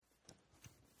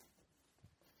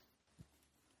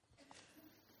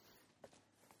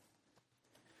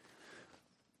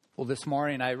Well, this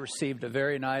morning I received a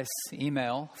very nice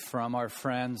email from our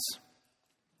friends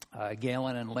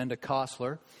Galen and Linda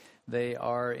Kostler. They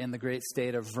are in the great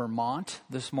state of Vermont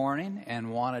this morning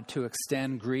and wanted to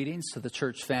extend greetings to the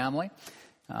church family.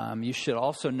 You should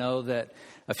also know that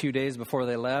a few days before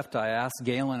they left, I asked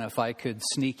Galen if I could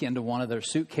sneak into one of their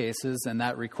suitcases, and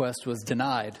that request was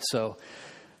denied. So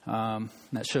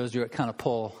that shows you what kind of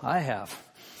pull I have.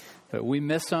 But we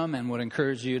miss them and would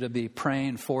encourage you to be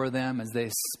praying for them as they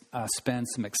spend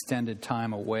some extended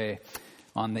time away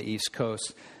on the East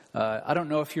Coast. I don't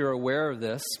know if you're aware of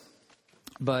this,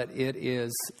 but it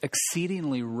is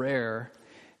exceedingly rare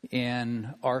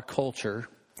in our culture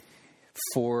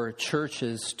for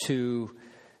churches to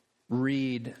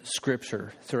read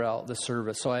Scripture throughout the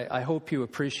service. So I hope you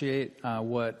appreciate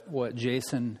what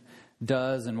Jason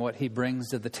does and what he brings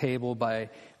to the table by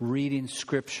reading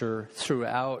Scripture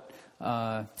throughout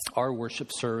our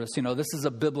worship service. You know, this is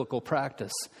a biblical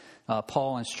practice.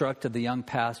 Paul instructed the young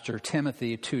pastor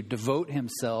Timothy to devote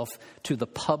himself to the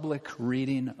public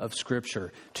reading of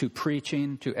Scripture, to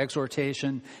preaching, to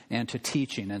exhortation, and to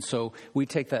teaching. And so we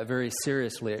take that very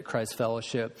seriously at Christ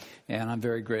Fellowship, and I'm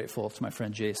very grateful to my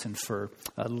friend Jason for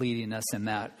leading us in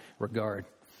that regard.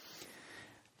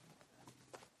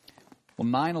 Well,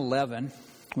 9/11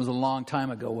 was a long time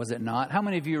ago, was it not? How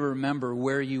many of you remember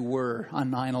where you were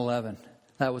on 9/11?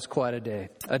 That was quite a day.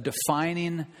 A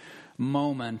defining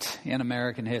moment in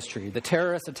American history. The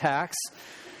terrorist attacks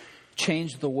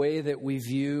changed the way that we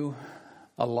view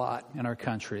a lot in our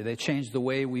country. They changed the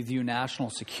way we view national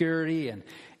security and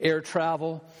air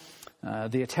travel.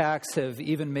 The attacks have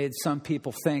even made some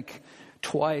people think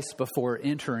twice before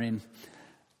entering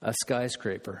a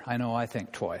skyscraper. I know I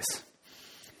think twice.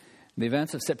 The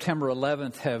events of September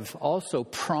 11th have also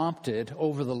prompted,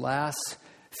 over the last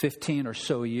 15 or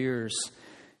so years,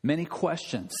 many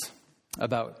questions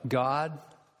about God,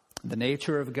 the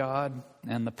nature of God,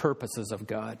 and the purposes of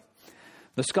God.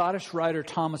 The Scottish writer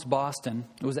Thomas Boston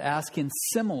was asking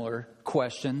similar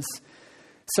questions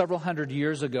several hundred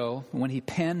years ago when he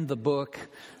penned the book,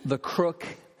 The Crook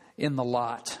in the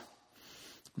Lot.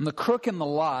 And the crook in the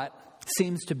lot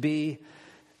seems to be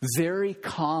very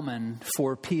common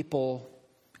for people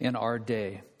in our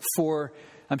day. For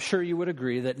I'm sure you would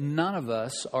agree that none of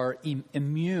us are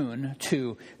immune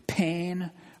to pain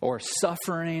or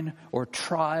suffering or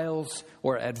trials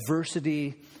or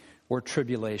adversity or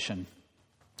tribulation.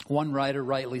 One writer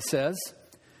rightly says,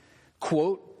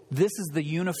 quote, "This is the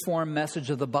uniform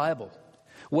message of the Bible.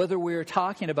 Whether we are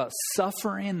talking about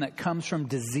suffering that comes from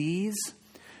disease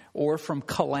or from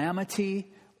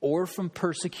calamity or from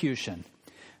persecution,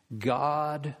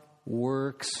 God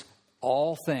works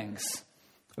all things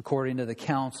according to the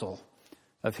counsel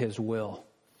of His will."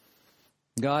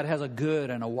 God has a good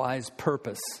and a wise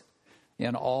purpose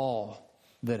in all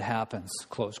that happens,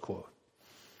 close quote.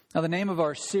 Now, the name of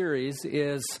our series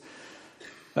is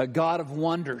God of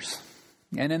Wonders.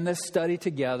 And in this study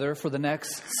together for the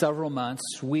next several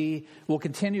months, we will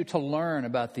continue to learn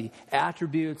about the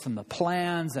attributes and the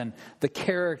plans and the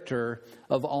character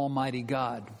of Almighty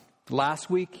God. Last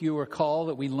week, you recall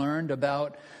that we learned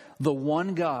about the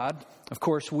one God. Of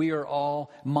course, we are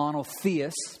all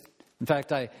monotheists. In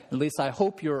fact, at least I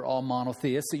hope you're all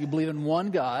monotheists, that you believe in one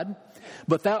God.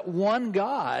 But that one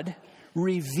God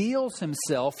reveals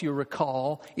Himself, you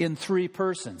recall, in three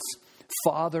persons: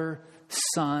 Father,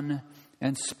 Son,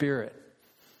 and Spirit.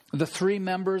 The three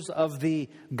members of the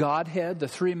Godhead, the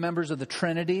three members of the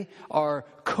Trinity, are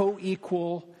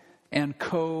co-equal and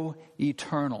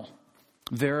co-eternal.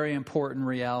 Very important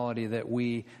reality that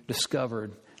we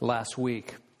discovered last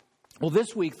week. Well,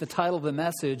 this week, the title of the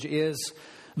message is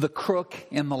The Crook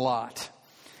in the Lot.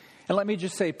 And let me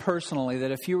just say personally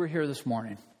that if you were here this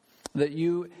morning, that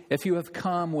if you have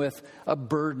come with a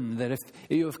burden, that if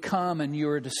you have come and you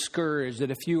are discouraged,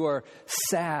 that if you are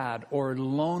sad or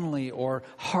lonely or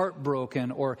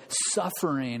heartbroken or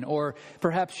suffering, or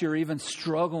perhaps you're even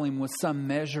struggling with some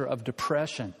measure of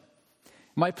depression,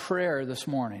 my prayer this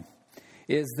morning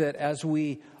is that as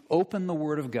we open the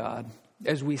Word of God,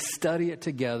 as we study it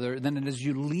together, then as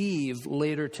you leave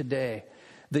later today,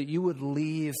 that you would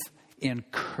leave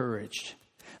encouraged,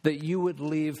 that you would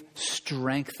leave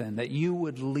strengthened, that you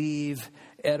would leave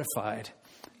edified.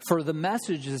 For the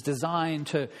message is designed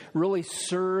to really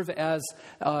serve as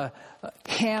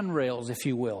handrails, if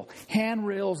you will.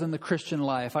 Handrails in the Christian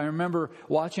life. I remember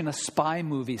watching a spy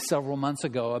movie several months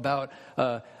ago about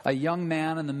a young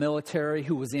man in the military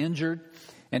who was injured.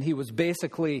 And he was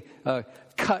basically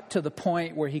cut to the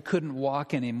point where he couldn't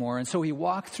walk anymore. And so he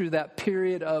walked through that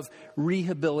period of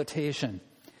rehabilitation.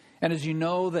 And as you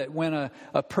know that when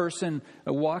a person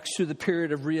walks through the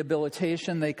period of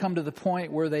rehabilitation, they come to the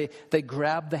point where they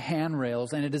grab the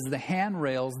handrails, and it is the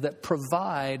handrails that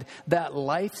provide that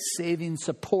life-saving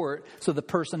support so the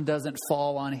person doesn't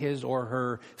fall on his or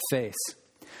her face.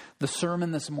 The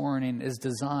sermon this morning is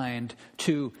designed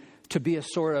to be a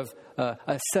sort of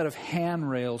a set of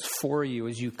handrails for you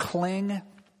as you cling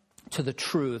to the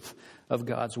truth of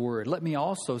God's Word. Let me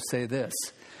also say this,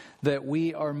 that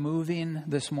we are moving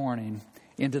this morning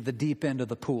into the deep end of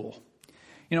the pool.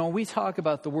 You know, when we talk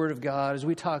about the Word of God, as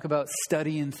we talk about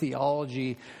studying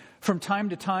theology, from time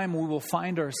to time we will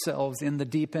find ourselves in the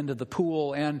deep end of the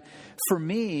pool. And for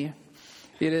me,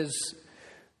 it is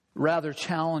rather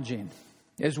challenging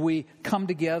as we come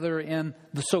together in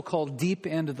the so-called deep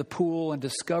end of the pool and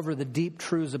discover the deep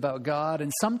truths about God.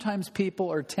 And sometimes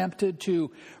people are tempted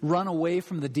to run away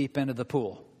from the deep end of the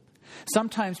pool.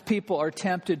 Sometimes people are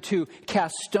tempted to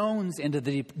cast stones into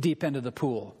the deep end of the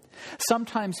pool.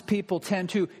 Sometimes people tend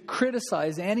to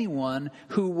criticize anyone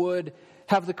who would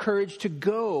have the courage to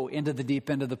go into the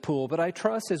deep end of the pool. But I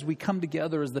trust as we come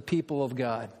together as the people of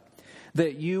God,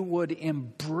 that you would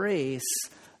embrace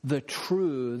the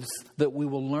truths that we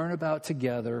will learn about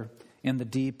together in the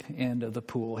deep end of the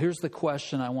pool. Here's the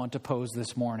question I want to pose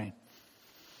this morning.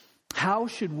 How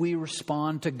should we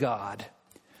respond to God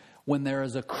when there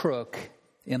is a crook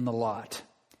in the lot?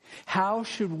 How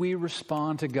should we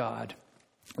respond to God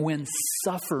when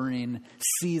suffering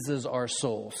seizes our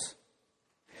souls?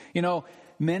 You know,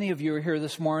 many of you are here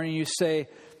this morning, you say,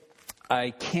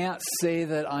 I can't say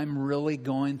that I'm really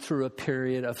going through a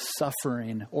period of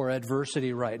suffering or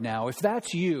adversity right now. If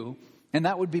that's you, and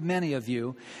that would be many of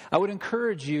you, I would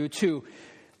encourage you to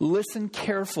listen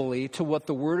carefully to what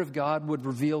the Word of God would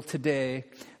reveal today,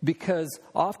 because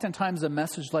oftentimes a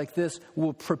message like this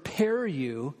will prepare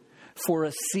you for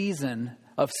a season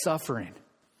of suffering.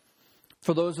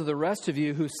 For those of the rest of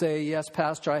you who say, yes,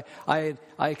 Pastor,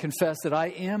 I confess that I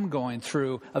am going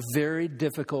through a very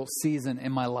difficult season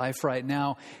in my life right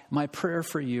now. My prayer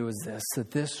for you is this, that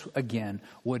this, again,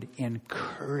 would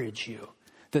encourage you,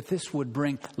 that this would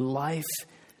bring life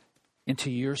into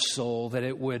your soul,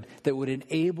 that would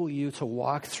enable you to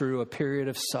walk through a period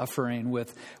of suffering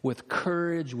with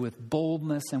courage, with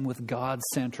boldness, and with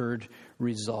God-centered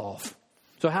resolve.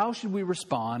 So how should we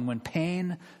respond when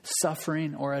pain,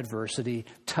 suffering, or adversity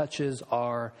touches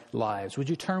our lives?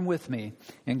 Would you turn with me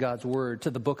in God's Word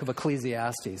to the book of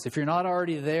Ecclesiastes? If you're not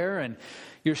already there and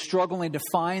you're struggling to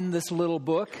find this little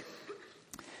book,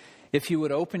 if you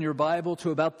would open your Bible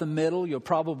to about the middle, you'll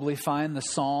probably find the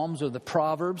Psalms or the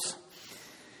Proverbs.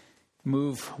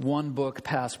 Move one book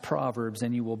past Proverbs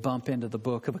and you will bump into the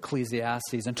book of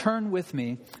Ecclesiastes. And turn with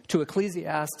me to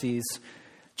Ecclesiastes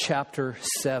chapter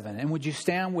 7. And would you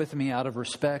stand with me out of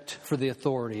respect for the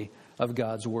authority of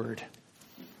God's Word?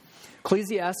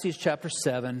 Ecclesiastes chapter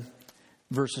 7,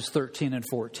 verses 13 and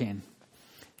 14.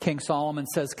 King Solomon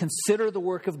says, "Consider the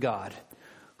work of God.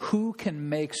 Who can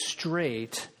make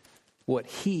straight what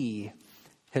He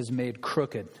has made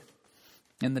crooked?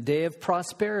 In the day of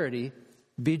prosperity,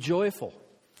 be joyful.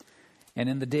 And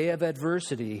in the day of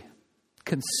adversity,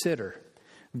 consider.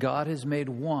 God has made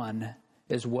one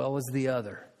as well as the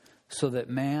other, so that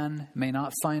man may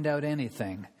not find out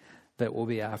anything that will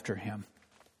be after him."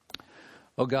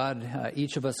 Oh God,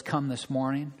 each of us come this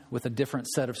morning with a different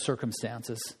set of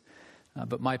circumstances.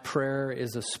 But my prayer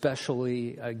is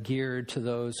especially geared to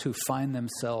those who find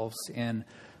themselves in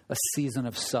a season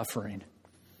of suffering,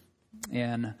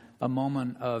 in a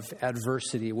moment of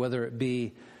adversity, whether it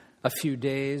be a few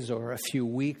days or a few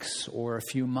weeks or a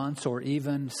few months or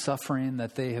even suffering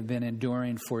that they have been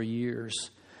enduring for years.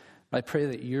 I pray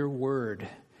that your word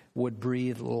would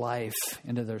breathe life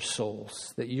into their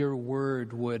souls, that your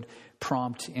word would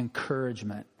prompt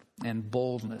encouragement and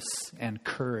boldness and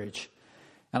courage.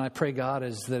 And I pray, God,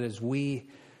 as we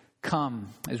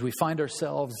find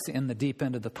ourselves in the deep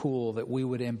end of the pool, that we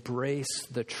would embrace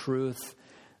the truth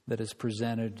that is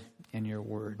presented in your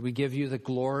word. We give you the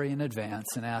glory in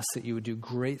advance and ask that you would do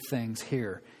great things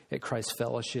here at Christ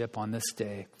Fellowship on this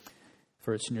day.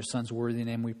 For it's in your Son's worthy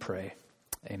name we pray.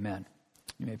 Amen.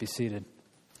 You may be seated.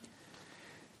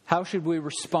 How should we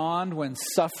respond when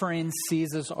suffering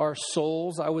seizes our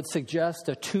souls? I would suggest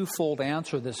a twofold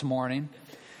answer this morning.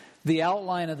 The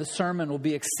outline of the sermon will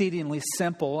be exceedingly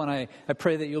simple, and I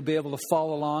pray that you'll be able to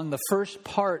follow along. The first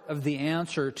part of the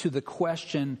answer to the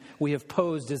question we have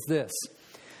posed is this.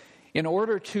 In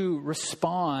order to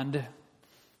respond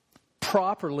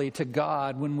properly to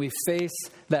God when we face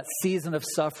that season of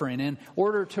suffering, in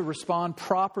order to respond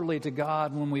properly to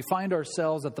God when we find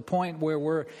ourselves at the point where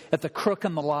we're at the crook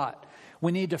in the lot,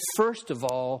 we need to first of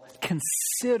all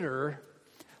consider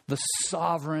the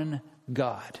sovereign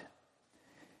God.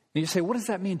 And you say, what does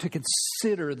that mean to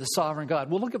consider the sovereign God?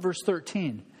 Well, look at verse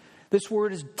 13. This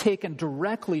word is taken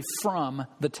directly from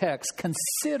the text.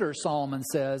 Consider, Solomon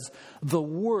says, the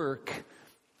work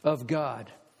of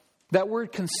God. That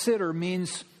word consider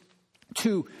means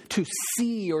to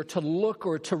see or to look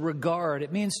or to regard.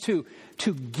 It means to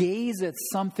gaze at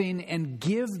something and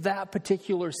give that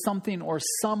particular something or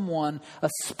someone a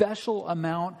special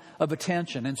amount of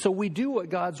attention. And so we do what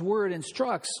God's word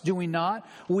instructs, do we not?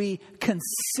 We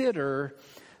consider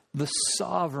the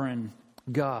sovereign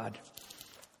God.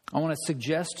 I want to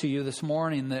suggest to you this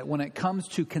morning that when it comes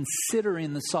to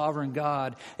considering the sovereign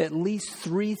God, at least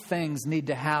 3 things need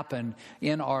to happen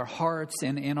in our hearts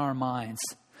and in our minds.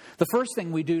 The first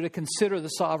thing we do to consider the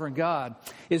sovereign God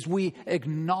is we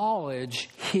acknowledge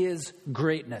His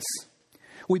greatness.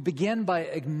 We begin by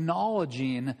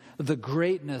acknowledging the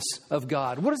greatness of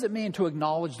God. What does it mean to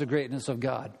acknowledge the greatness of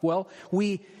God? Well,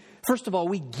 first of all,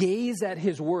 we gaze at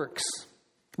His works.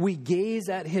 We gaze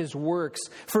at His works.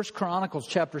 1 Chronicles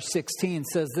chapter 16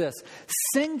 says this,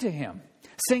 "Sing to Him.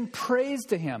 Sing praise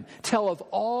to Him. Tell of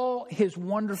all His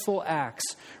wonderful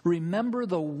acts. Remember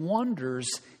the wonders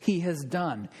He has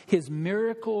done, His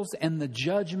miracles and the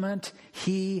judgment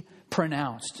He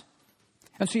pronounced."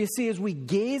 And so you see, as we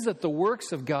gaze at the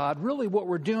works of God, really what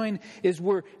we're doing is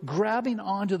we're grabbing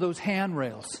onto those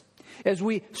handrails. As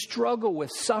we struggle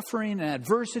with suffering and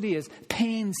adversity, as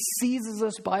pain seizes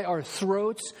us by our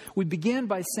throats, we begin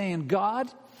by saying, God,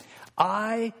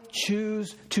 I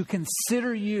choose to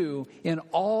consider you in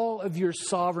all of your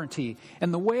sovereignty.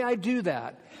 And the way I do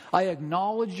that, I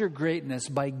acknowledge your greatness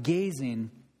by gazing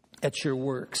at your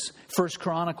works. 1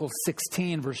 Chronicles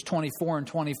 16, verse 24 and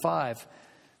 25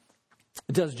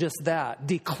 does just that.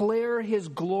 Declare His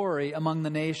glory among the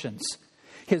nations,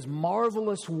 His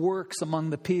marvelous works among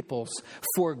the peoples.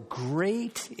 For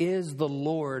great is the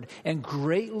Lord, and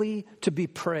greatly to be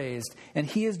praised, and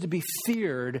He is to be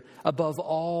feared above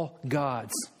all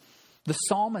gods. The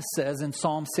psalmist says in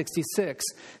Psalm 66,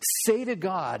 "Say to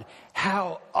God,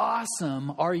 how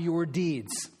awesome are your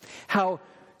deeds! How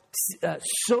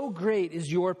so great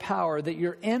is your power that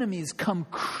your enemies come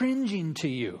cringing to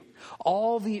you.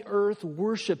 All the earth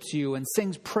worships you and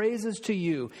sings praises to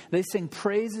you. They sing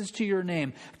praises to your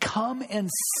name. Come and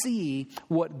see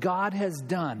what God has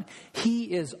done. He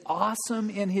is awesome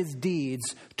in His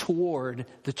deeds toward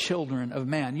the children of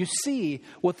man." You see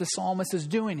what the psalmist is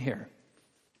doing here.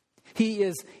 He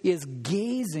is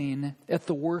gazing at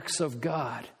the works of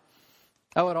God.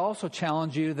 I would also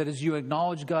challenge you that as you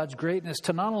acknowledge God's greatness,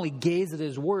 to not only gaze at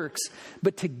His works,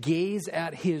 but to gaze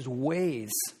at His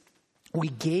ways. We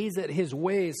gaze at His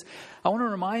ways. I want to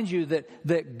remind you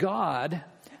that God,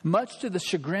 much to the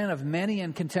chagrin of many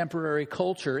in contemporary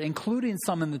culture, including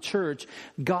some in the church,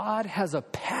 God has a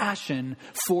passion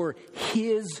for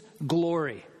His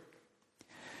glory.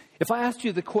 If I asked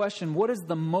you the question, what is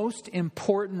the most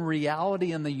important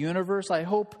reality in the universe? I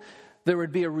hope there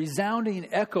would be a resounding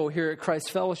echo here at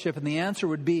Christ Fellowship, and the answer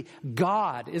would be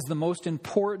God is the most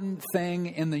important thing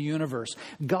in the universe.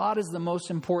 God is the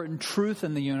most important truth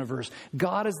in the universe.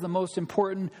 God is the most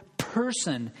important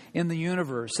person in the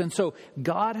universe. And so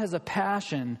God has a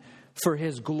passion for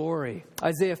His glory.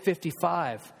 Isaiah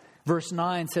 55, verse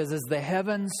 9 says, "As the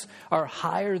heavens are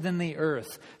higher than the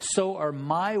earth, so are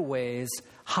my ways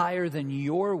higher than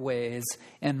your ways,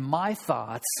 and my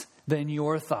thoughts than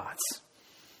your thoughts."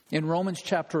 In Romans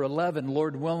chapter 11,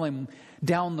 Lord willing,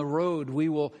 down the road, we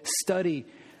will study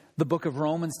the book of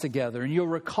Romans together. And you'll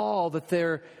recall that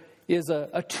there is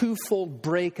a twofold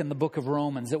break in the book of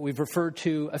Romans that we've referred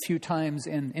to a few times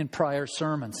in prior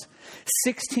sermons.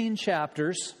 16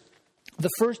 chapters.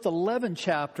 The first 11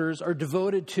 chapters are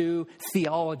devoted to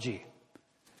theology.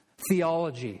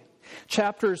 Theology.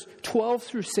 Chapters 12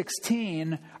 through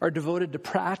 16 are devoted to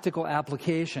practical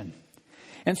application.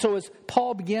 And so as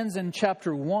Paul begins in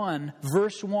chapter 1,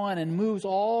 verse 1, and moves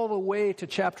all the way to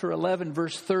chapter 11,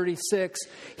 verse 36,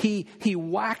 he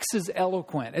waxes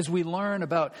eloquent as we learn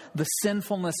about the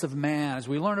sinfulness of man, as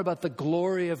we learn about the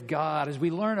glory of God, as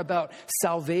we learn about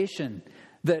salvation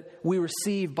that we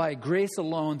receive by grace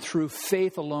alone, through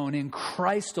faith alone, in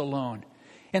Christ alone.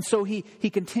 And so he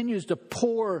continues to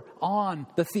pour on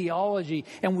the theology.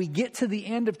 And we get to the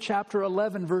end of chapter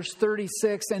 11, verse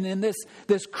 36. And in this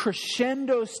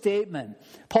crescendo statement,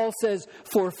 Paul says,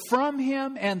 "For from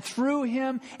Him and through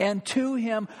Him and to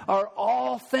Him are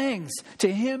all things. To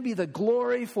Him be the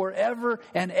glory forever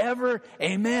and ever.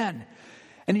 Amen."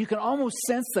 And you can almost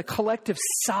sense the collective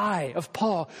sigh of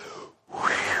Paul.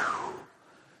 Whew.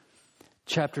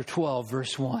 Chapter 12,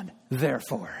 verse 1.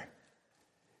 Therefore.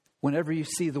 whenever you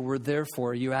see the word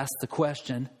therefore, you ask the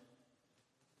question,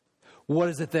 what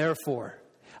is it there for?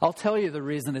 I'll tell you the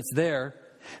reason it's there.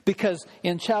 Because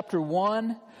in chapter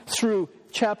 1 through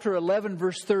chapter 11,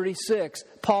 verse 36,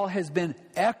 Paul has been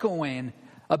echoing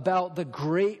about the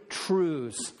great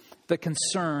truths that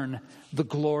concern the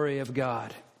glory of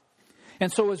God.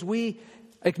 And so as we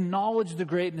acknowledge the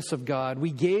greatness of God,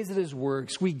 we gaze at His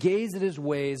works, we gaze at His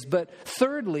ways, but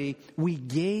thirdly, we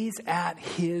gaze at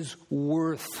His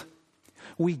worth.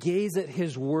 We gaze at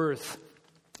His worth.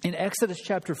 In Exodus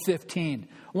chapter 15,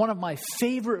 one of my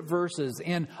favorite verses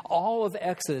in all of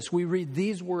Exodus, we read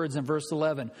these words in verse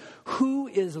 11. Who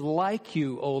is like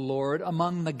you, O Lord,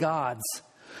 among the gods?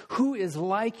 Who is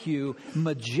like you,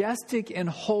 majestic in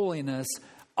holiness,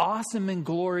 awesome in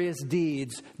glorious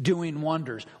deeds, doing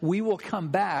wonders? We will come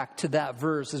back to that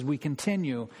verse as we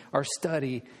continue our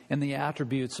study in the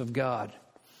attributes of God.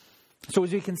 So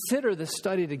as we consider this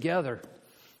study together,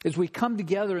 as we come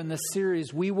together in this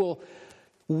series, we will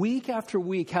week after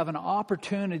week have an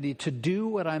opportunity to do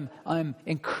what I'm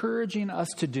encouraging us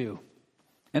to do.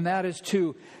 And that is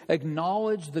to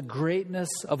acknowledge the greatness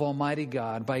of Almighty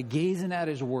God by gazing at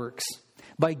His works,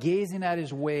 by gazing at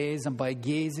His ways, and by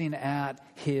gazing at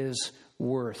His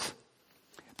worth.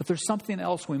 But there's something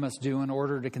else we must do in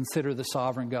order to consider the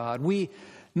sovereign God. We,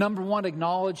 number one,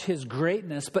 acknowledge His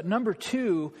greatness, but number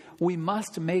two, we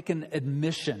must make an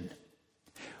admission.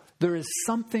 There is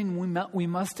something we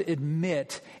must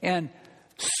admit. And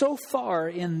so far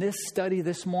in this study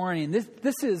this morning,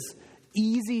 this is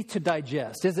easy to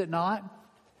digest, is it not?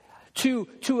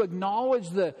 To acknowledge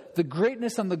the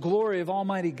greatness and the glory of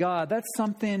Almighty God, that's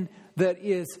something that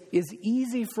is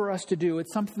easy for us to do.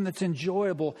 It's something that's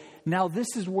enjoyable. Now,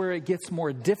 this is where it gets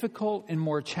more difficult and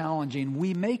more challenging.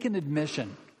 We make an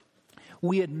admission.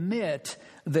 We admit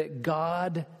that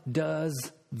God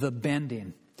does the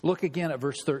bending. Look again at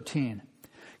verse 13.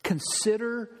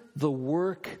 Consider the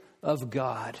work of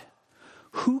God.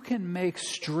 Who can make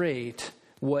straight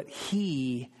what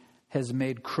He has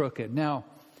made crooked? Now,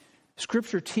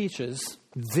 Scripture teaches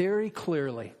very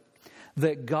clearly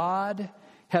that God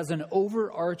has an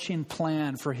overarching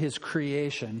plan for His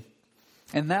creation,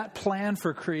 and that plan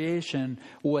for creation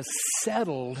was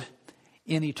settled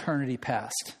in eternity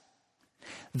past.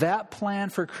 That plan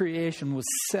for creation was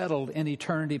settled in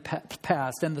eternity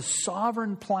past, and the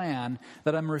sovereign plan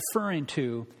that I'm referring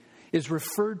to is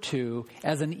referred to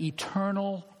as an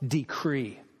eternal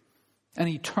decree. An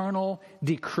eternal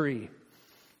decree.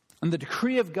 And the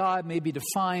decree of God may be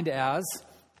defined as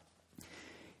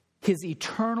His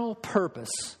eternal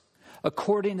purpose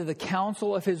according to the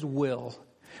counsel of His will,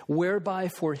 whereby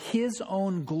for His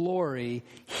own glory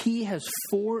He has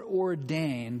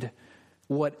foreordained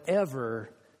whatever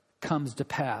comes to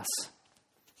pass.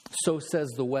 So says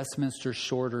the Westminster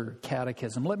Shorter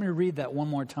Catechism. Let me read that one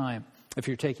more time if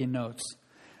you're taking notes.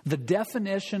 The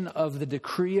definition of the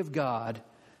decree of God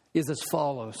is as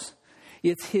follows.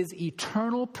 It's His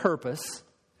eternal purpose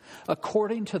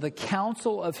according to the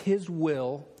counsel of His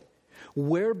will,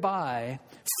 whereby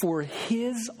for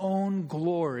His own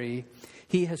glory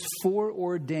He has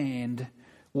foreordained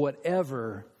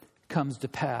whatever comes to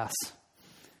pass.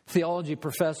 Theology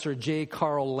professor J.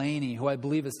 Carl Laney, who I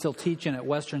believe is still teaching at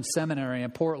Western Seminary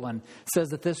in Portland,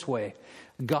 says it this way.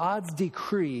 God's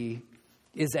decree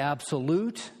is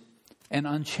absolute and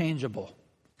unchangeable.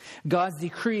 God's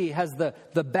decree has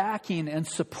the backing and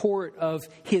support of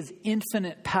His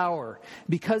infinite power.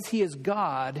 Because He is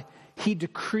God, He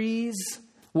decrees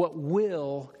what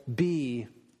will be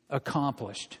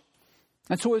accomplished.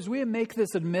 And so as we make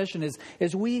this admission,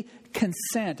 as we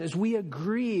consent, as we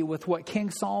agree with what King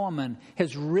Solomon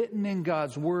has written in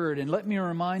God's Word, and let me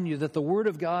remind you that the Word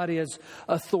of God is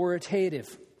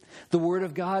authoritative. The Word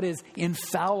of God is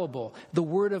infallible. The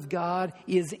Word of God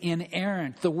is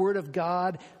inerrant. The Word of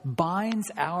God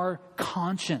binds our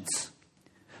conscience.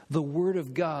 The Word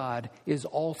of God is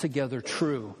altogether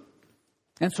true.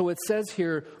 And so it says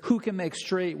here, who can make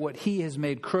straight what He has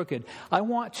made crooked? I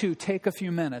want to take a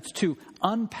few minutes to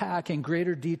unpack in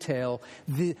greater detail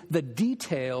the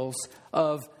details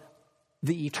of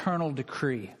the eternal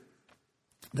decree.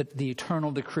 The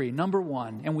eternal decree. Number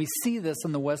one, and we see this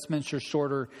in the Westminster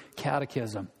Shorter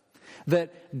Catechism,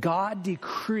 that God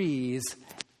decrees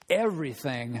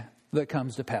everything that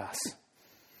comes to pass.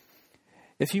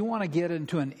 If you want to get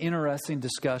into an interesting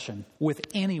discussion with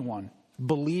anyone,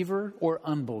 believer or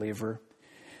unbeliever,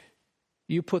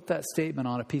 you put that statement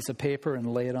on a piece of paper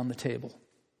and lay it on the table.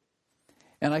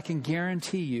 And I can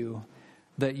guarantee you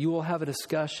that you will have a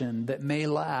discussion that may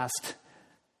last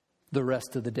the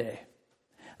rest of the day.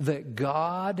 That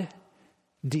God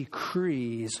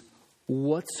decrees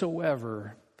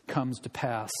whatsoever comes to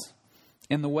pass.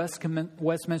 In the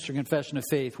Westminster Confession of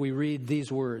Faith, we read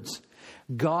these words: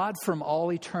 God from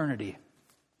all eternity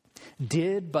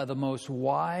did by the most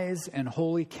wise and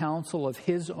holy counsel of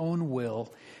his own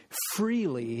will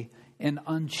freely and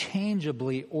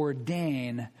unchangeably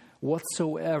ordain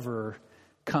whatsoever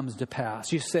comes to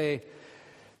pass. You say,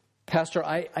 Pastor,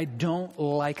 I don't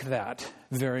like that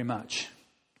very much.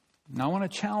 Now, I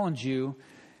want to challenge you,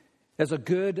 as a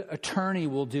good attorney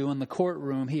will do in the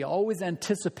courtroom, he always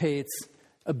anticipates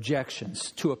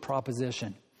objections to a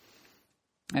proposition.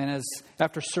 And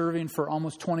after serving for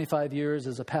almost 25 years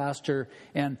as a pastor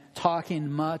and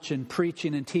talking much and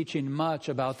preaching and teaching much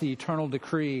about the eternal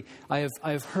decree,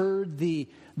 I've heard the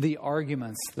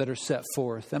arguments that are set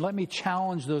forth. And let me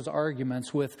challenge those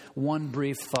arguments with one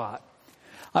brief thought.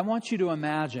 I want you to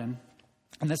imagine,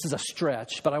 and this is a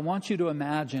stretch, but I want you to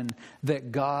imagine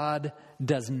that God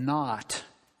does not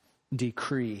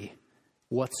decree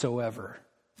whatsoever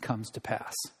comes to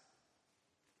pass.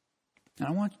 And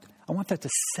I want that to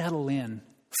settle in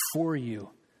for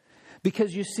you.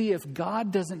 Because you see, if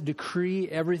God doesn't decree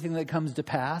everything that comes to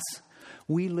pass,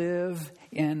 we live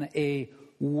in a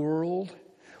world,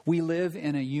 we live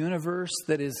in a universe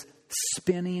that is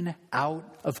spinning out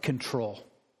of control.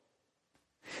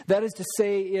 That is to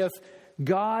say, if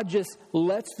God just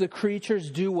lets the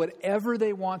creatures do whatever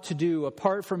they want to do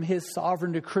apart from his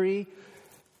sovereign decree,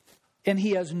 and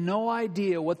he has no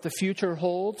idea what the future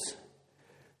holds,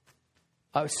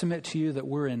 I submit to you that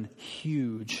we're in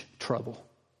huge trouble.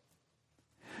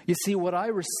 You see, what I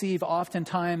receive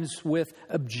oftentimes with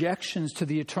objections to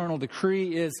the eternal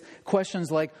decree is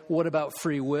questions like, what about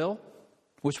free will?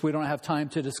 Which we don't have time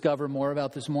to discover more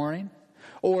about this morning.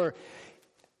 Or,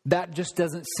 that just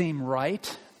doesn't seem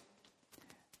right.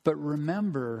 But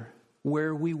remember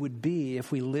where we would be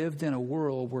if we lived in a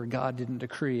world where God didn't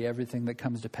decree everything that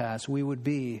comes to pass. We would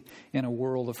be in a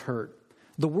world of hurt.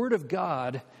 The Word of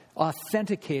God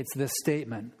authenticates this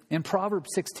statement. In Proverbs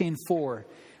 16:4,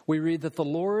 we read that the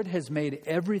Lord has made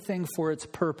everything for its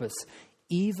purpose,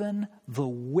 even the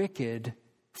wicked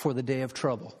for the day of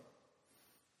trouble.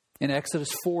 In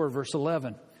Exodus 4, verse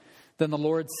 11, then the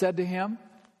Lord said to him,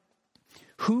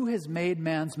 who has made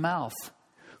man's mouth?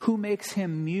 Who makes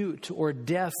him mute or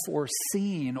deaf or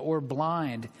seeing or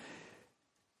blind?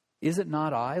 Is it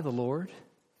not I, the Lord?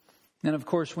 And of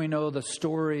course, we know the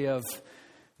story of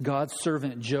God's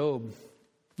servant Job.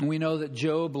 And we know that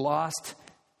Job lost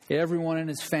everyone in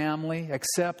his family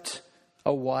except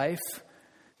a wife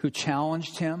who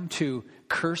challenged him to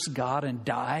curse God and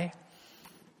die.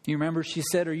 You remember she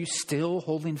said, are you still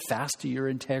holding fast to your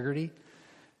integrity?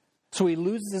 So he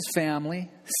loses his family,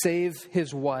 save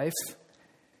his wife.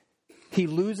 He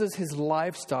loses his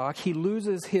livestock. He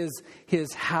loses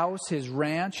his house, his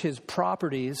ranch, his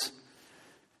properties.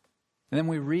 And then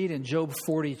we read in Job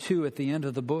 42 at the end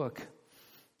of the book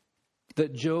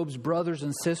that Job's brothers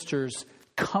and sisters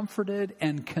comforted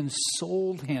and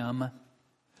consoled him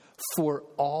for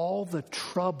all the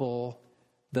trouble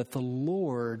that the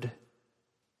Lord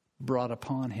brought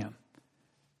upon him.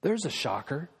 There's a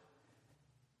shocker.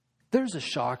 There's a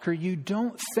shocker. You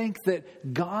don't think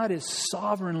that God is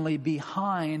sovereignly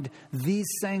behind these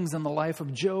things in the life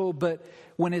of Job, but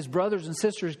when his brothers and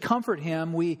sisters comfort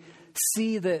him, we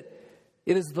see that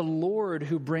it is the Lord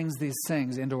who brings these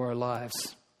things into our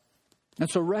lives. And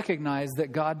so recognize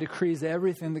that God decrees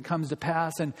everything that comes to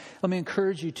pass, and let me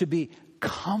encourage you to be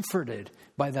comforted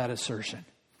by that assertion.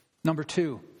 Number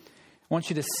two, I want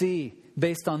you to see,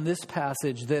 based on this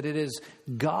passage, that it is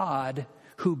God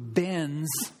who bends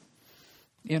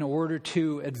in order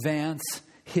to advance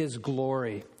his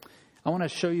glory. I want to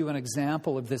show you an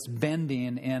example of this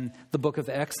bending in the book of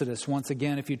Exodus. Once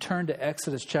again, if you turn to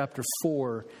Exodus chapter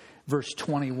 4, verse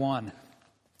 21.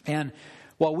 And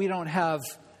while we don't have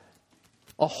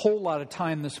a whole lot of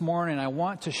time this morning, I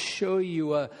want to show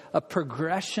you a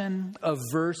progression of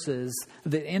verses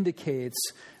that indicates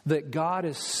that God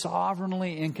is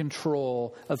sovereignly in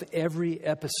control of every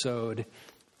episode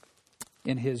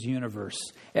in his universe.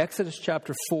 Exodus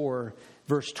chapter 4,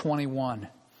 verse 21.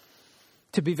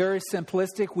 To be very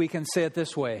simplistic, we can say it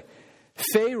this way.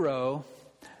 Pharaoh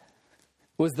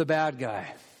was the bad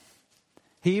guy.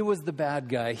 He was the bad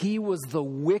guy. He was the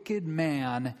wicked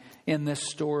man in this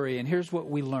story. And here's what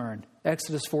we learn.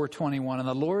 Exodus 4:21. And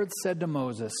the Lord said to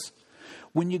Moses,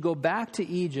 when you go back to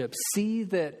Egypt, see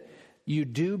that you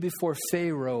do before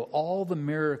Pharaoh all the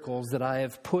miracles that I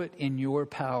have put in your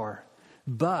power.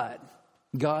 But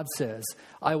God says,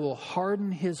 I will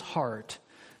harden his heart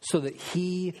so that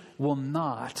he will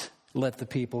not let the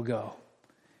people go.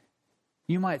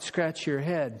 You might scratch your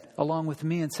head along with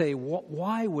me and say,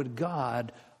 why would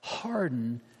God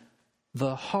harden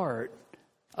the heart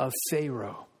of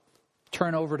Pharaoh.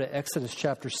 Turn over to Exodus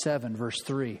chapter 7, verse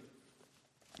 3.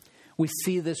 We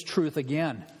see this truth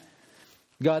again.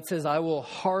 God says, I will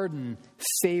harden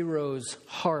Pharaoh's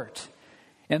heart.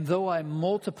 And though I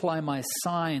multiply my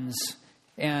signs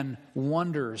and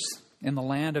wonders in the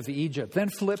land of Egypt. Then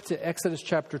flip to Exodus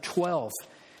chapter 12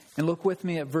 and look with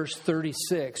me at verse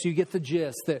 36. You get the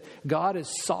gist that God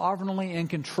is sovereignly in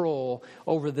control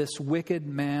over this wicked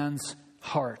man's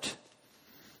heart.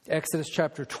 Exodus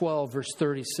chapter 12, verse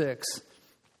 36.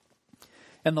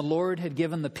 And the Lord had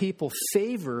given the people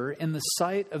favor in the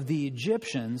sight of the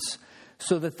Egyptians,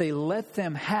 so that they let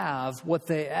them have what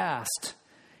they asked,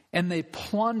 and they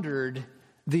plundered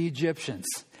the Egyptians.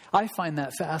 I find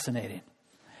that fascinating.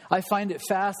 I find it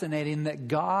fascinating that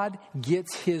God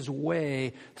gets his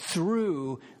way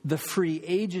through the free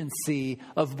agency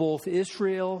of both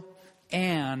Israel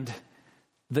and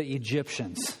the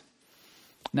Egyptians.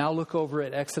 Now look over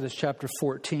at Exodus chapter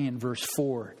 14, verse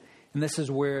 4. And this is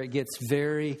where it gets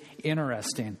very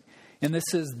interesting. And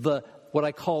this is what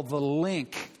I call the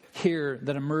link here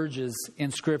that emerges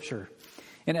in Scripture.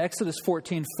 In Exodus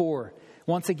 14:4,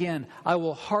 once again, I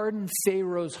will harden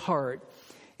Pharaoh's heart,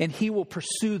 and he will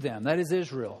pursue them, that is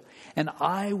Israel, and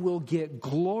I will get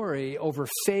glory over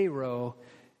Pharaoh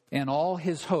and all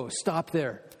his hosts. Stop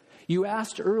there. You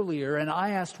asked earlier, and I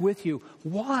asked with you,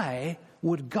 why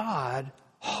would God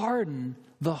harden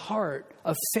the heart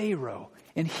of Pharaoh?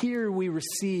 And here we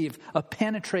receive a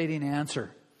penetrating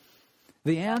answer.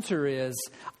 The answer is,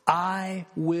 I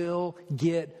will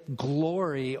get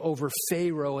glory over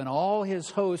Pharaoh and all his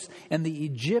hosts, and the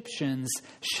Egyptians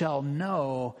shall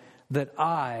know that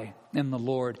I am the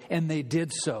Lord. And they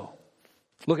did so.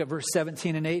 Look at verse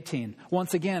 17 and 18.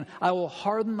 Once again, I will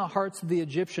harden the hearts of the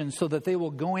Egyptians so that they will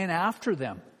go in after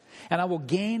them. And I will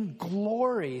gain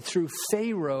glory through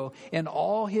Pharaoh and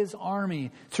all his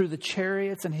army, through the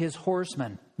chariots and his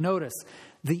horsemen. Notice,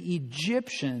 the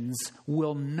Egyptians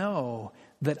will know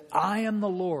that I am the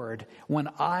Lord when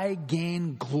I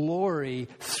gain glory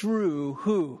through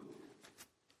who?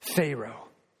 Pharaoh.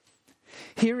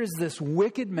 Here is this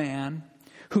wicked man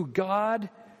who God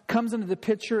comes into the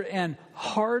picture and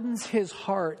hardens his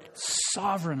heart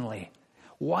sovereignly.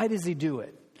 Why does he do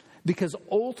it? Because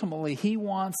ultimately he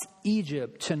wants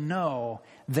Egypt to know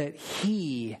that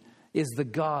he is the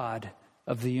God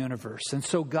of the universe. And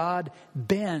so God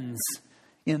bends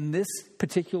in this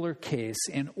particular case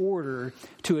in order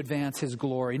to advance his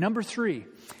glory. Number 3,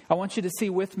 I want you to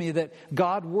see with me that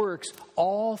God works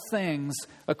all things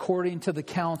according to the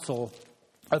counsel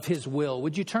of his will.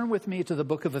 Would you turn with me to the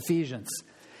book of Ephesians?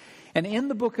 And in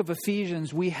the book of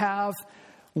Ephesians, we have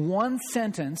one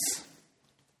sentence,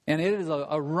 and it is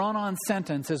a run-on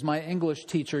sentence, as my English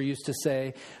teacher used to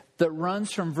say, that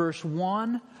runs from verse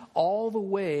 1 all the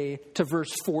way to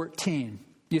verse 14.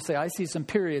 You say, I see some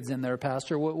periods in there,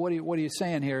 Pastor. What are you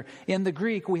saying here? In the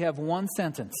Greek, we have one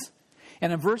sentence.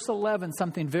 And in verse 11,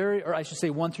 something very, or I should say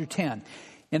 1 through 10.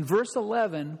 In verse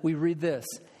 11, we read this.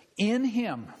 In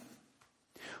him,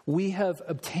 we have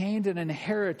obtained an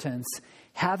inheritance,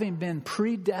 having been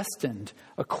predestined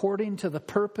according to the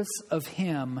purpose of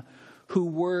him who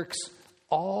works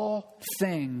all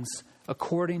things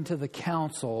according to the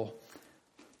counsel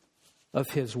of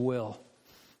his will.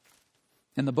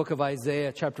 In the book of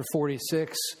Isaiah, chapter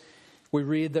 46, we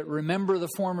read that, remember the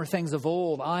former things of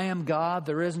old. I am God,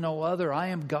 there is no other. I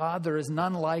am God, there is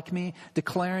none like me,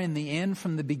 declaring the end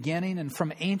from the beginning and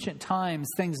from ancient times,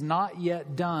 things not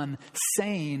yet done,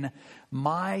 saying,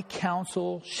 my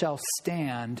counsel shall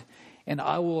stand, and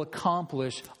I will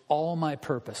accomplish all my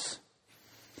purpose.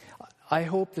 I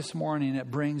hope this morning it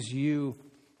brings you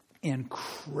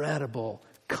incredible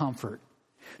comfort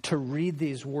to read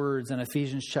these words in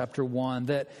Ephesians chapter 1,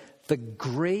 that the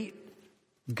great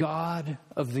God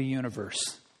of the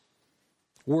universe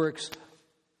works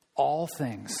all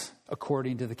things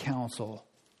according to the counsel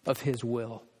of his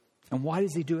will. And why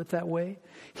does he do it that way?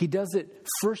 He does it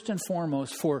first and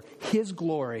foremost for his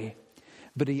glory,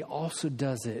 but he also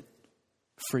does it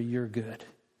for your good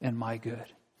and my good.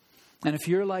 And if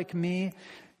you're like me,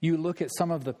 you look at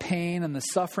some of the pain and the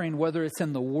suffering, whether it's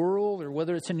in the world or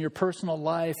whether it's in your personal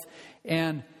life,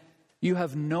 and you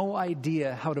have no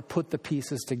idea how to put the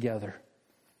pieces together.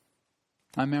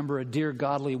 I remember a dear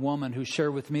godly woman who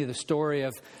shared with me the story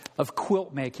of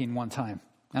quilt making one time.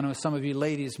 I know some of you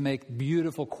ladies make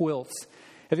beautiful quilts.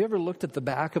 Have you ever looked at the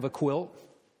back of a quilt?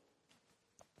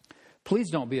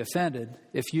 Please don't be offended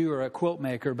if you are a quilt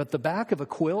maker, but the back of a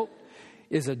quilt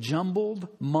is a jumbled,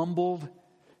 mumbled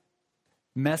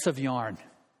mess of yarn.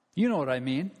 You know what I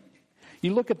mean.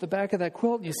 You look at the back of that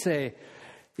quilt and you say,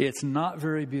 it's not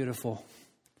very beautiful.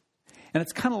 And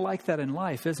it's kind of like that in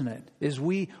life, isn't it? As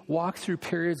we walk through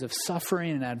periods of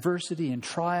suffering and adversity and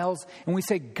trials, and we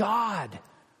say, God,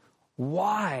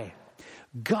 why?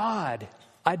 God,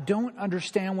 I don't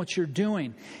understand what you're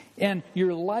doing. And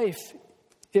your life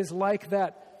is like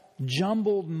that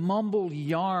jumbled, mumbled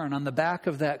yarn on the back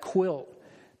of that quilt.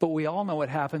 But we all know what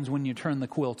happens when you turn the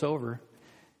quilt over.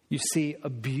 You see a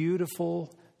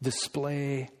beautiful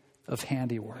display of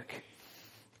handiwork.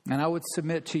 And I would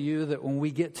submit to you that when we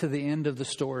get to the end of the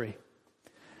story,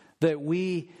 that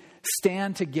we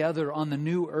stand together on the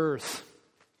new earth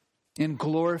in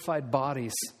glorified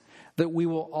bodies, that we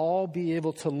will all be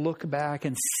able to look back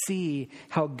and see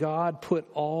how God put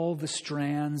all the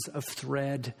strands of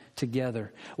thread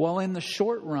together. While in the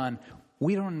short run,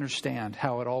 we don't understand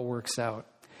how it all works out.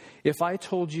 If I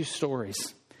told you stories,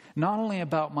 not only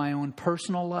about my own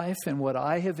personal life and what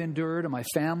I have endured and my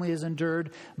family has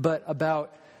endured, but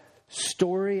about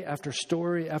story after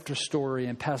story after story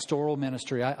in pastoral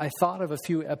ministry, I thought of a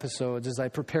few episodes as I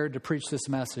prepared to preach this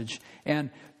message. And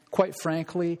quite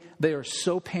frankly, they are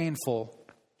so painful,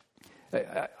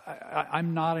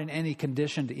 I'm not in any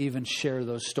condition to even share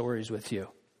those stories with you.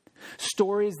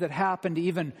 Stories that happened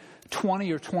even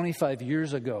 20 or 25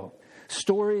 years ago.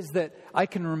 Stories that I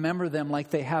can remember them like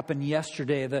they happened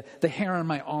yesterday. The hair on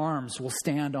my arms will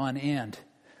stand on end.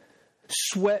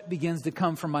 Sweat begins to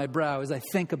come from my brow as I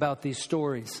think about these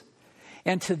stories.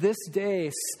 And to this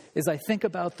day, as I think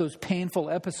about those painful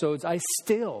episodes, I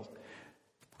still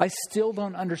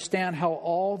don't understand how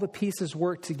all the pieces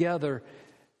work together,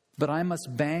 but I must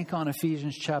bank on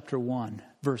Ephesians chapter 1,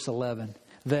 verse 11,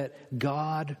 that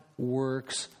God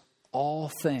works all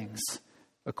things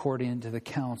according to the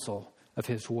counsel of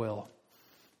his will.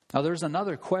 Now, there's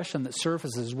another question that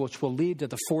surfaces, which will lead to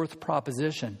the fourth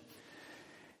proposition.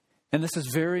 And this is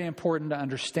very important to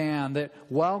understand, that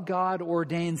while God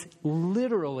ordains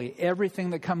literally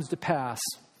everything that comes to pass,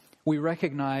 we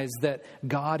recognize that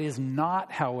God is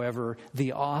not, however,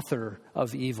 the author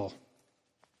of evil.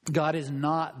 God is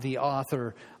not the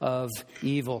author of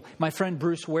evil. My friend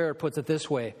Bruce Ware puts it this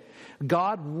way: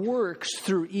 God works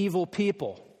through evil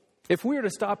people. If we were to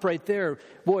stop right there,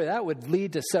 boy, that would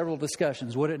lead to several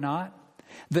discussions, would it not?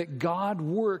 That God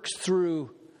works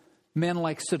through men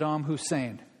like Saddam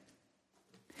Hussein.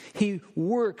 He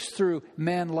works through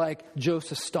men like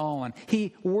Joseph Stalin.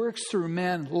 He works through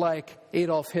men like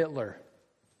Adolf Hitler.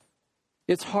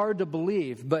 It's hard to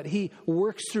believe, but he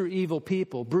works through evil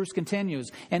people. Bruce continues,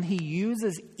 and he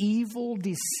uses evil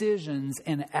decisions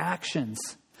and actions.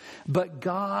 But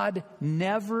God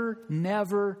never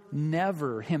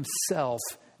himself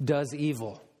does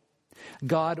evil.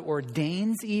 God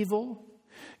ordains evil,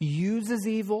 uses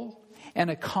evil,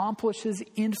 and accomplishes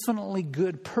infinitely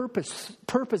good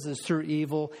purposes through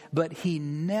evil, but he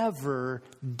never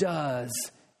does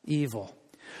evil.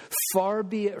 Far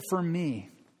be it from me,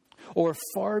 or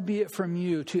far be it from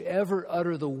you, to ever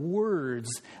utter the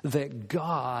words that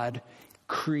God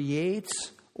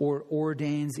creates or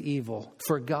ordains evil,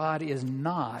 for God is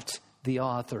not the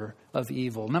author of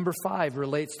evil. Number 5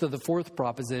 relates to the fourth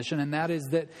proposition, and that is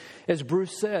that, as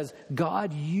Bruce says,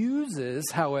 God uses,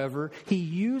 however, he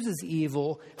uses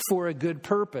evil for a good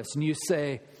purpose. And you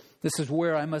say, this is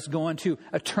where I must go into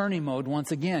attorney mode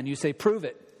once again. You say, prove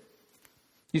it.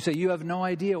 You say, you have no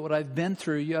idea what I've been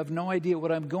through. You have no idea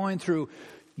what I'm going through.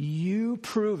 You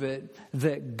prove it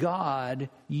that God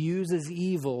uses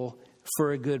evil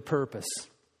for a good purpose.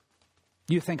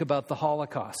 You think about the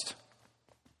Holocaust.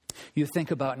 You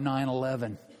think about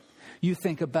 9/11. You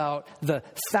think about the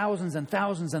thousands and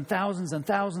thousands and thousands and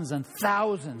thousands and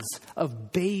thousands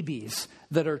of babies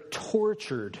that are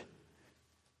tortured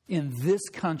in this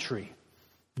country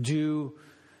due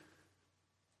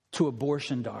to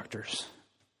abortion doctors.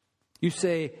 You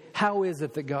say, how is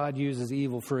it that God uses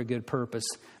evil for a good purpose?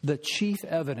 The chief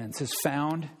evidence is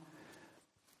found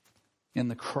in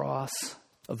the cross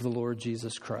of the Lord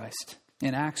Jesus Christ.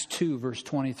 In Acts 2, verse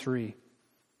 23,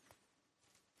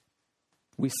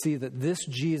 we see that this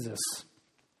Jesus,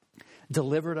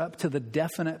 delivered up to the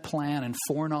definite plan and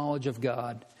foreknowledge of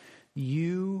God,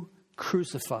 you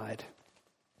crucified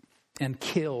and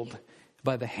killed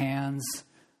by the hands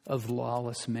of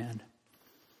lawless men.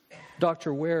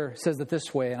 Dr. Ware says it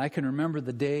this way, and I can remember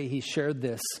the day he shared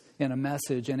this in a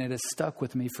message, and it has stuck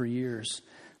with me for years,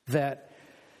 that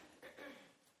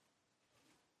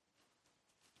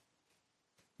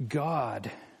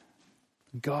God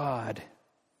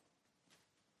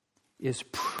is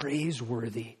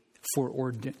praiseworthy for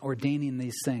ordaining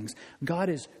these things. God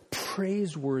is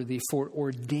praiseworthy for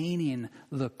ordaining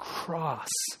the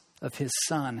cross of his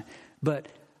Son. But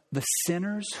the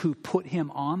sinners who put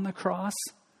him on the cross,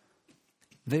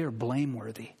 they are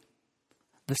blameworthy.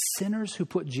 The sinners who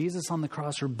put Jesus on the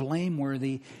cross are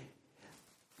blameworthy,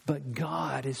 but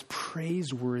God is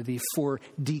praiseworthy for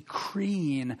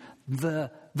decreeing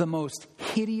the most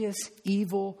hideous,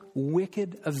 evil,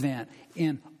 wicked event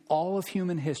in all of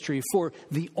human history. For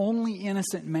the only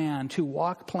innocent man to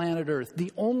walk planet Earth,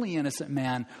 the only innocent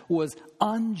man, was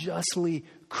unjustly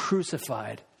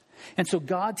crucified. And so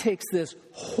God takes this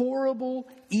horrible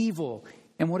evil,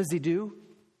 and what does he do?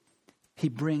 He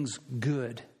brings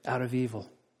good out of evil.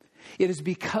 It is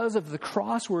because of the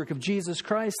cross work of Jesus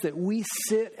Christ that we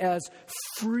sit as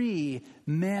free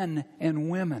men and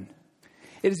women.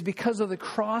 It is because of the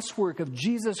cross work of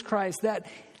Jesus Christ, that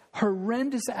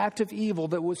horrendous act of evil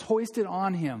that was hoisted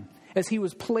on him as he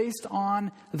was placed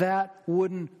on that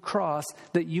wooden cross,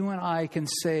 that you and I can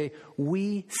say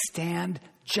we stand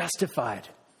justified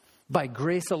by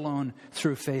grace alone,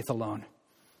 through faith alone.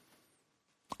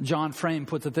 John Frame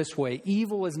puts it this way: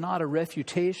 evil is not a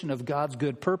refutation of God's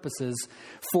good purposes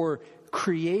for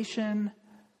creation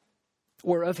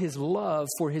or of his love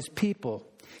for his people.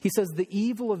 He says the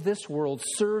evil of this world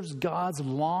serves God's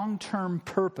long-term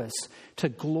purpose to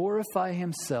glorify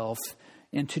himself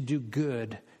and to do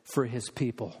good for his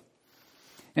people.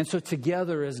 And so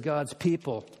together as God's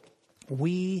people,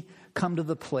 we come to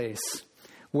the place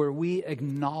where we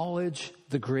acknowledge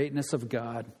the greatness of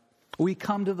God. We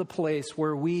come to the place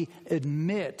where we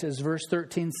admit, as verse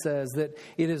 13 says, that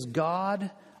it is God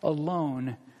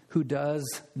alone who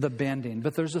does the bending.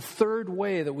 But there's a third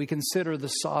way that we consider the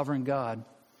sovereign God,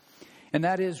 and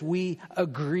that is we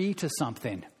agree to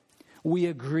something. We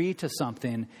agree to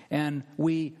something, and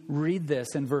we read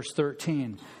this in verse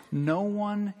 13. No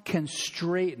one can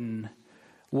straighten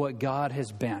what God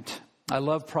has bent. I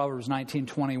love Proverbs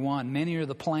 19:21. Many are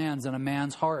the plans in a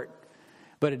man's heart,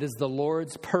 but it is the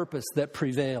Lord's purpose that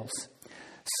prevails.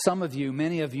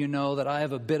 Many of you know that I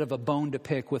have a bit of a bone to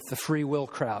pick with the free will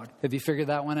crowd. Have you figured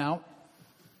that one out?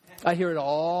 I hear it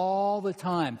all the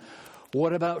time.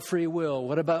 What about free will?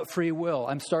 What about free will?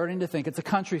 I'm starting to think it's a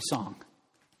country song.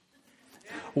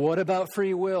 What about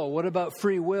free will? What about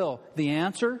free will? The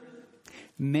answer?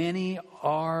 Many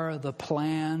are the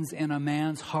plans in a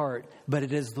man's heart, but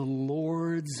it is the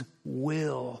Lord's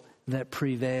will that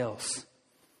prevails.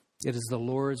 It is the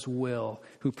Lord's will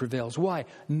who prevails. Why?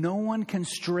 No one can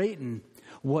straighten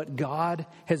what God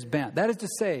has bent. That is to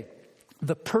say,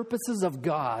 the purposes of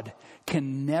God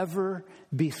can never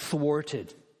be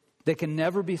thwarted. They can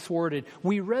never be thwarted.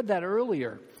 We read that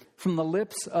earlier from the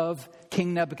lips of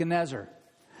King Nebuchadnezzar,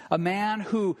 a man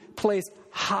who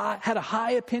had a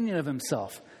high opinion of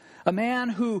himself, a man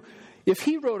who, if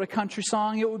he wrote a country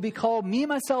song, it would be called Me,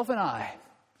 Myself, and I.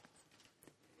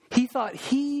 He thought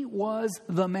he was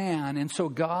the man, and so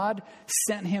God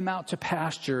sent him out to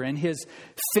pasture, and his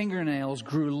fingernails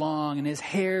grew long, and his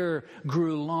hair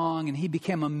grew long, and he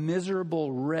became a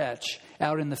miserable wretch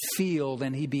out in the field,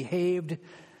 and he behaved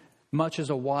much as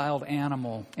a wild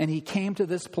animal. And he came to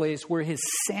this place where his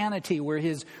sanity, where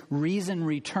his reason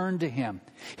returned to him.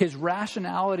 His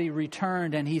rationality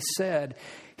returned, and he said,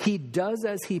 he does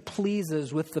as he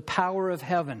pleases with the power of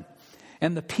heaven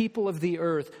and the people of the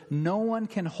earth. No one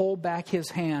can hold back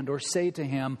his hand or say to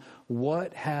him,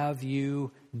 what have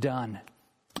you done?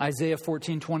 Isaiah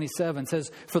 14:27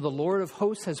 says, for the Lord of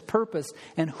hosts has purpose,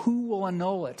 and who will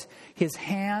annul it? His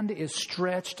hand is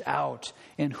stretched out,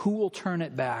 and who will turn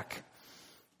it back?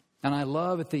 And I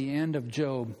love at the end of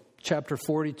Job, chapter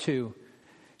 42,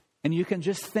 and you can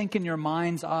just think in your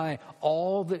mind's eye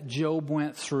all that Job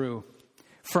went through,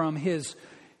 from his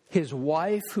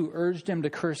wife who urged him to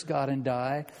curse God and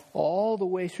die, all the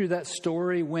way through that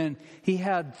story when he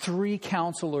had 3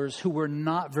 counselors who were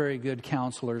not very good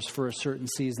counselors for a certain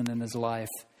season in his life.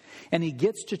 And he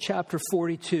gets to chapter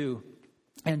 42,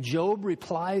 and Job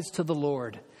replies to the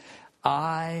Lord,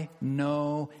 I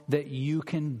know that you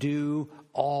can do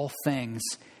all things.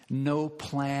 No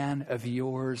plan of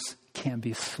yours can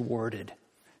be thwarted.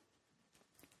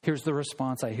 Here's the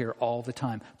response I hear all the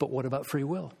time. But what about free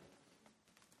will?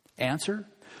 Answer,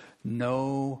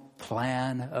 no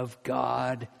plan of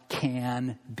God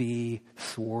can be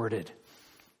thwarted.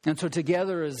 And so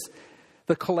together as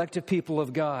the collective people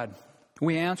of God,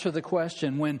 we answer the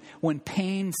question, when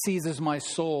pain seizes my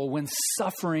soul, when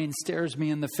suffering stares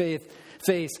me in the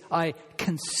face, I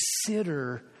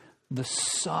consider the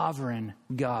sovereign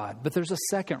God. But there's a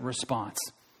second response.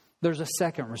 There's a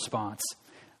second response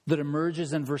that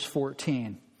emerges in verse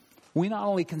 14. We not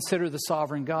only consider the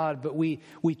sovereign God, but we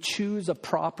choose a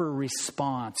proper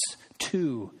response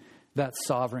to that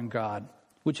sovereign God.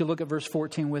 Would you look at verse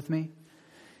 14 with me?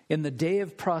 In the day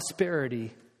of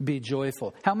prosperity, be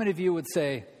joyful. How many of you would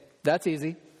say, that's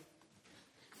easy?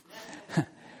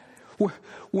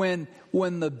 when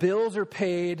the bills are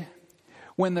paid,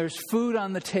 when there's food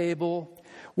on the table,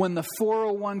 when the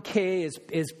 401k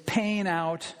is paying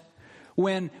out,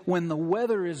 when the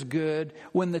weather is good,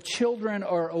 when the children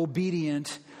are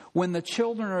obedient, when the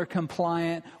children are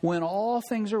compliant, when all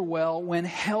things are well, when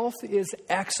health is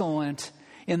excellent,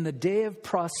 in the day of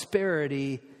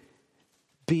prosperity,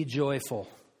 be joyful.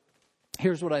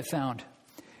 Here's what I found.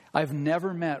 I've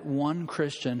never met one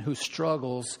Christian who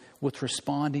struggles with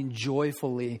responding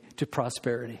joyfully to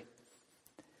prosperity.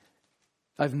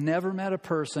 I've never met a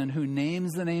person who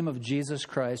names the name of Jesus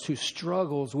Christ who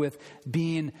struggles with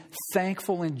being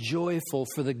thankful and joyful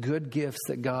for the good gifts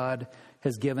that God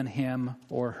has given him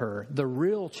or her. The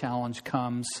real challenge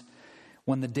comes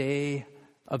when the day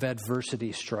of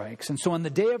adversity strikes. And so in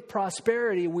the day of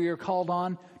prosperity, we are called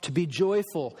on to be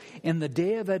joyful. In the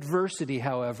day of adversity,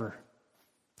 however,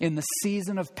 in the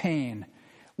season of pain,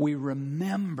 we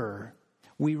remember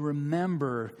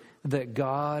that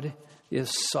God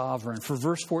is sovereign. For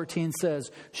verse 14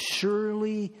 says,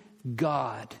 surely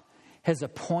God has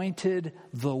appointed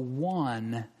the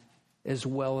one as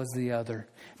well as the other.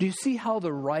 Do you see how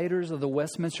the writers of the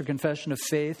Westminster Confession of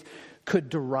Faith could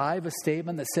derive a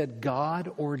statement that said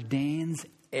God ordains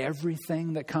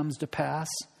everything that comes to pass?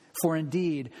 For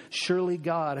indeed, surely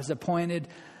God has appointed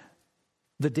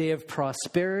the day of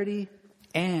prosperity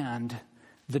and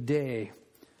the day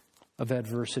of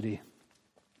adversity.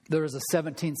 There was a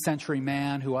 17th century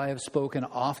man who I have spoken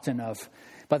often of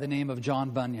by the name of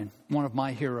John Bunyan, one of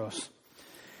my heroes.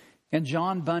 And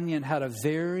John Bunyan had a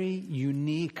very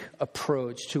unique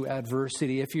approach to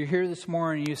adversity. If you're here this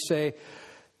morning, you say,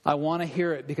 I want to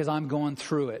hear it because I'm going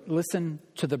through it. Listen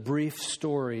to the brief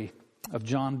story of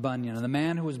John Bunyan, the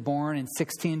man who was born in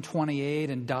 1628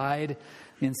 and died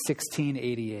in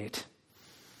 1688.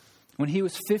 When he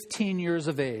was 15 years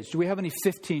of age. Do we have any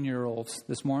 15-year-olds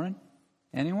this morning?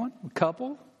 Anyone? A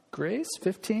couple? Grace?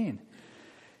 15.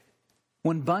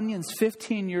 When Bunyan's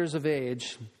 15 years of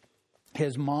age,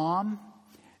 his mom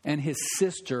and his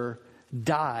sister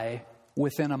die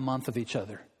within a month of each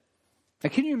other. Now,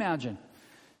 can you imagine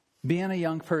being a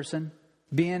young person,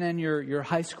 being in your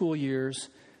high school years,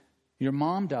 your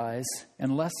mom dies,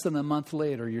 and less than a month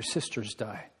later, your sisters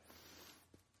die.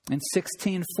 In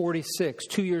 1646,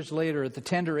 2 years later, at the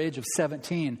tender age of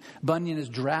 17, Bunyan is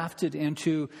drafted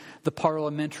into the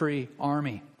parliamentary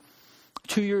army.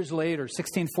 2 years later,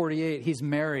 1648, he's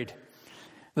married.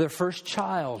 Their first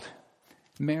child,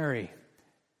 Mary,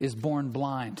 is born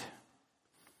blind.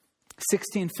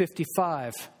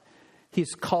 1655,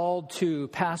 he's called to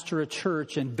pastor a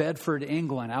church in Bedford,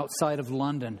 England, outside of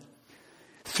London.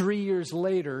 3 years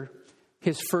later,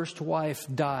 his first wife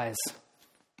dies.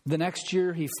 The next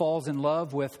year, he falls in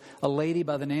love with a lady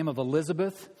by the name of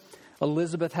Elizabeth.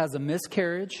 Elizabeth has a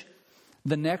miscarriage.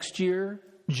 The next year,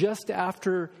 just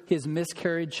after his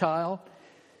miscarried child,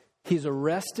 he's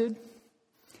arrested.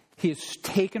 He is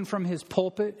taken from his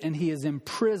pulpit and he is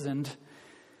imprisoned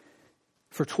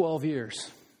for 12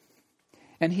 years.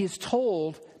 And he's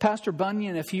told, Pastor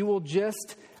Bunyan, if you will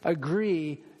just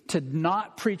agree to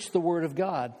not preach the word of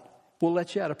God, we'll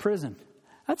let you out of prison.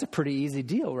 That's a pretty easy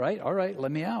deal, right? All right,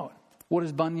 let me out. What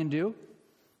does Bunyan do?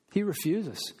 He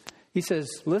refuses. He says,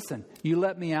 listen, you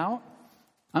let me out,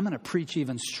 I'm going to preach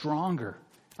even stronger.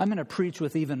 I'm going to preach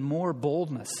with even more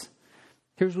boldness.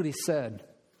 Here's what he said,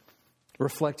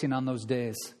 reflecting on those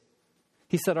days.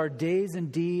 He said, our days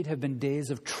indeed have been days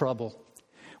of trouble.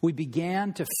 We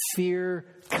began to fear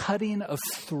cutting of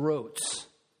throats.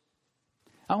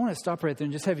 I want to stop right there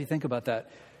and just have you think about that.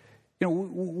 You know,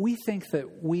 we think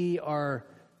that we are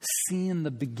seeing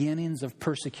the beginnings of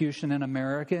persecution in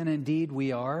America, and indeed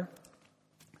we are.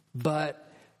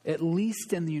 But at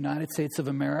least in the United States of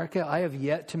America, I have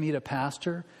yet to meet a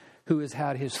pastor who has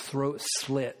had his throat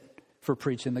slit for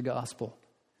preaching the gospel.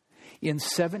 In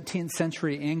 17th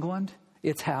century England,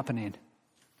 it's happening.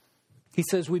 He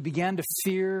says we began to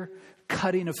fear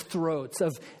cutting of throats,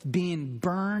 of being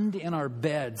burned in our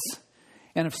beds,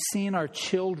 and of seeing our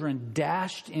children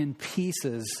dashed in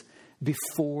pieces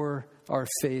before our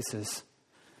faces.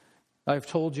 I've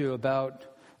told you about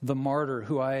the martyr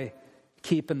who I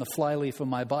keep in the flyleaf of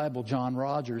my Bible, John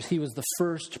Rogers. He was the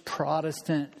first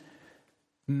Protestant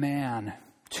man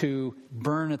to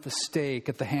burn at the stake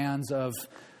at the hands of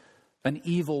an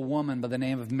evil woman by the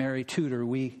name of Mary Tudor.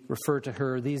 We refer to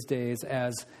her these days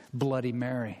as Bloody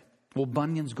Mary. Well,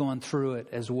 Bunyan's going through it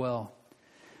as well.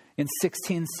 In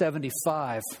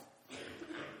 1675,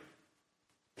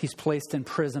 he's placed in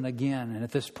prison again. And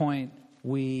at this point,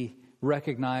 we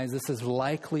recognize this is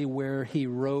likely where he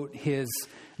wrote his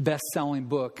best-selling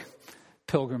book,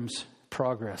 Pilgrim's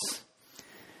Progress.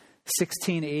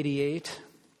 1688,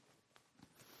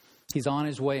 he's on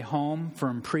his way home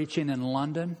from preaching in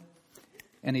London,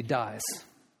 and he dies.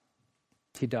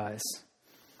 He dies.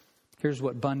 Here's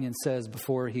what Bunyan says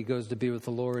before he goes to be with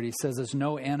the Lord. He says, "As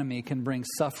no enemy can bring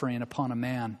suffering upon a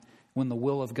man when the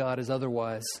will of God is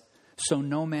otherwise, so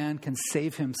no man can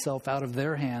save himself out of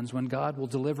their hands when God will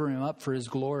deliver him up for his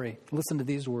glory." Listen to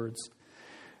these words.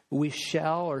 "We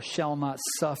shall or shall not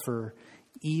suffer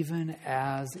even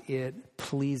as it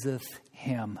pleaseth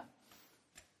him."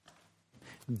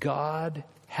 God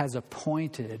has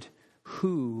appointed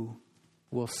who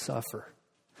will suffer.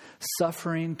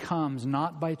 Suffering comes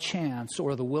not by chance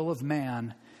or the will of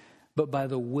man, but by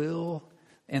the will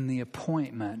and the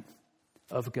appointment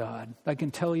of God. I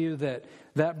can tell you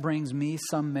that brings me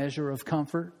some measure of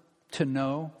comfort to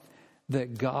know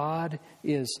that God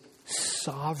is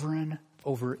sovereign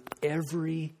over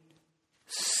every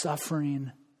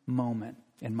suffering moment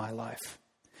in my life.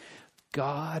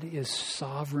 God is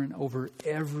sovereign over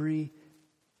every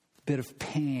bit of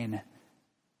pain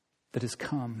that has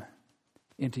come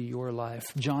into your life.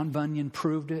 John Bunyan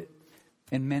proved it,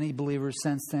 and many believers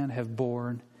since then have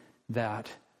borne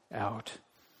that out.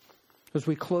 As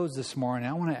we close this morning,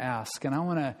 I want to ask, and I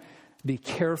want to be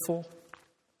careful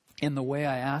in the way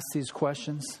I ask these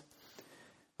questions,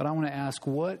 but I want to ask,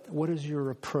 what is your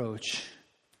approach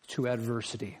to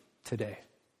adversity today?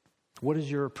 What is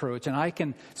your approach? And I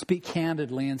can speak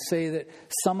candidly and say that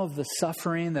some of the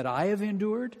suffering that I have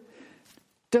endured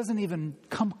doesn't even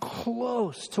come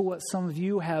close to what some of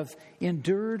you have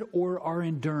endured or are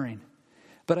enduring.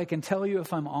 But I can tell you,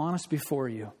 if I'm honest before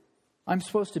you, I'm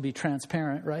supposed to be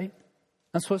transparent, right?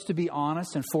 I'm supposed to be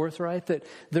honest and forthright that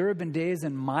there have been days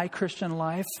in my Christian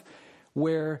life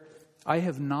where I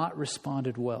have not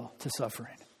responded well to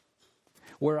suffering,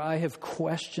 where I have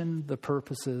questioned the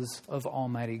purposes of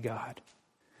Almighty God,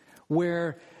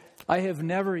 where I have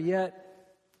never yet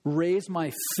raised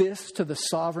my fist to the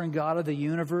sovereign God of the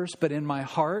universe, but in my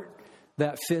heart,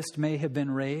 that fist may have been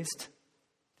raised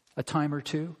a time or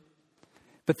two.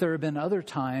 But there have been other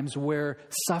times where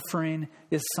suffering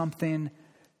is something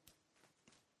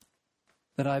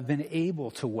that I've been able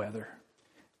to weather,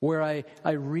 where I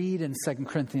read in 2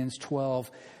 Corinthians 12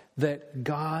 that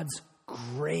God's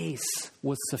grace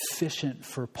was sufficient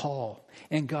for Paul,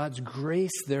 and God's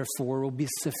grace, therefore, will be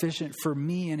sufficient for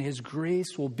me, and His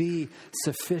grace will be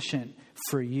sufficient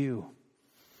for you.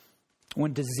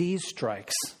 When disease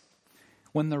strikes,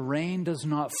 when the rain does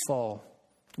not fall,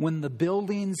 when the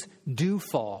buildings do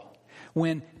fall,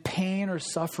 when pain or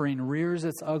suffering rears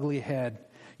its ugly head,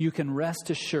 you can rest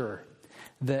assured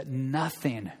that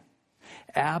nothing,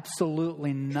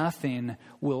 absolutely nothing,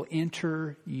 will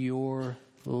enter your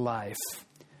life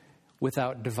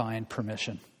without divine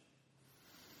permission.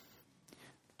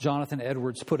 Jonathan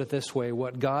Edwards put it this way: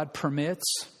 what God permits,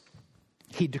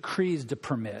 He decrees to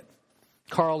permit.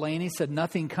 Carl Laney said,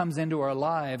 nothing comes into our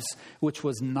lives which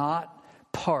was not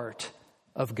part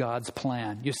of God's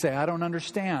plan. You say, I don't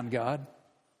understand, God.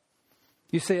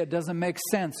 You say, it doesn't make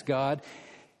sense, God.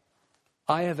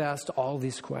 I have asked all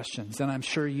these questions, and I'm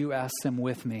sure you asked them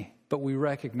with me. But we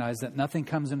recognize that nothing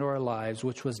comes into our lives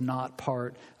which was not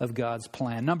part of God's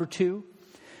plan. Number two,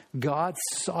 God's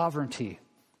sovereignty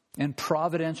and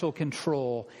providential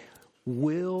control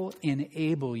will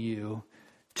enable you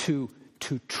to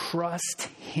trust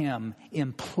Him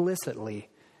implicitly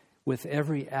with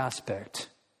every aspect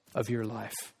of your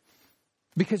life.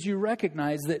 Because you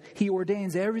recognize that He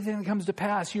ordains everything that comes to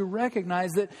pass. You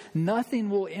recognize that nothing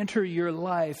will enter your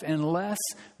life unless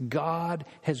God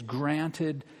has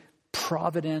granted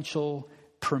providential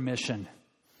permission.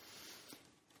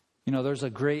 You know, there's a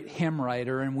great hymn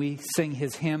writer, and we sing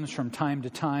his hymns from time to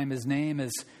time. His name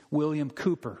is William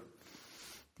Cooper.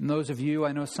 And those of you,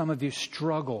 I know some of you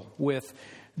struggle with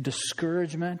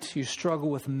discouragement. You struggle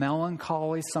with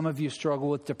melancholy. Some of you struggle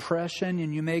with depression,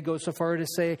 and you may go so far to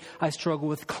say, I struggle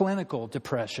with clinical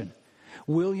depression.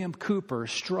 William Cooper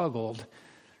struggled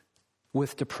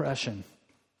with depression.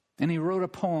 And he wrote a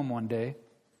poem one day.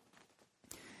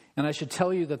 And I should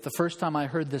tell you that the first time I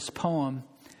heard this poem,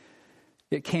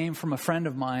 it came from a friend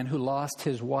of mine who lost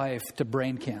his wife to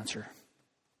brain cancer.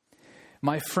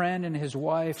 My friend and his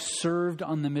wife served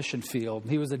on the mission field.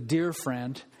 He was a dear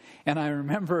friend. And I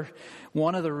remember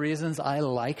one of the reasons I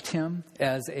liked him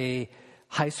as a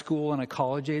high school and a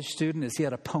college age student is he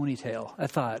had a ponytail. I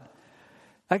thought,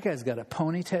 that guy's got a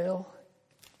ponytail.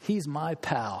 He's my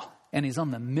pal. And he's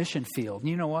on the mission field. And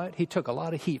you know what? He took a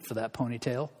lot of heat for that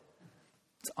ponytail.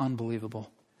 It's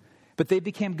unbelievable. But they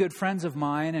became good friends of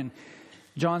mine, and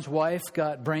John's wife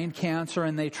got brain cancer,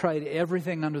 and they tried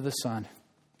everything under the sun.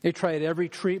 They tried every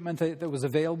treatment that was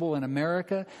available in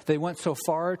America. They went so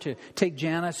far to take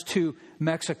Janice to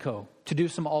Mexico to do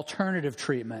some alternative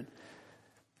treatment.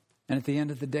 And at the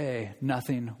end of the day,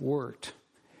 nothing worked.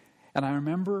 And I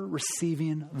remember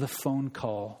receiving the phone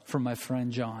call from my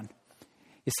friend John.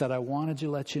 He said, I wanted to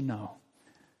let you know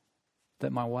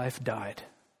that my wife died.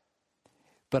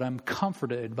 But I'm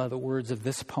comforted by the words of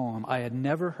this poem. I had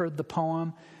never heard the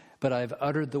poem, but I've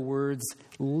uttered the words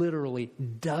literally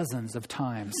dozens of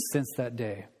times since that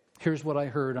day. Here's what I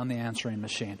heard on the answering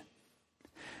machine.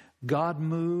 God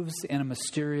moves in a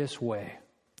mysterious way,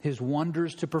 his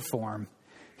wonders to perform.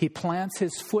 He plants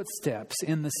his footsteps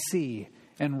in the sea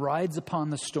and rides upon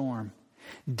the storm.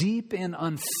 Deep in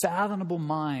unfathomable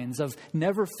minds of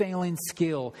never-failing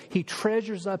skill, he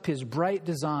treasures up his bright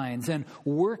designs and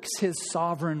works his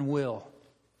sovereign will.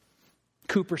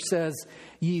 Cooper says,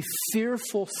 ye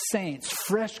fearful saints,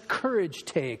 fresh courage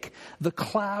take. The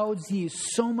clouds ye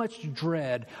so much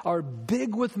dread are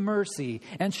big with mercy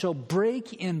and shall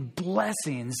break in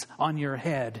blessings on your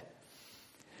head.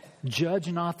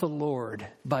 Judge not the Lord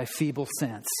by feeble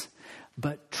sense,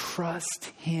 but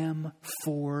trust him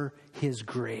for his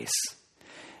grace.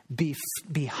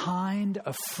 Behind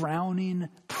a frowning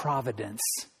providence,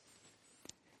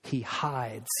 he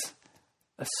hides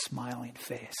a smiling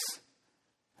face.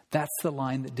 That's the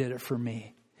line that did it for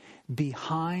me.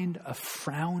 Behind a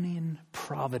frowning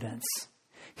providence,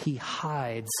 he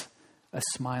hides a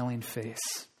smiling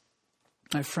face.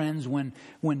 My friends,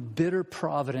 when bitter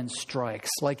providence strikes,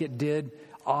 like it did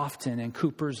often in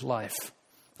Cooper's life,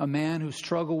 a man who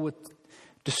struggled with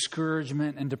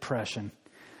discouragement and depression,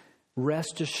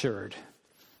 rest assured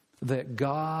that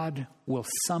God will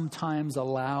sometimes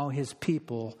allow his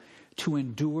people to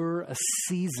endure a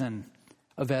season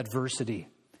of adversity.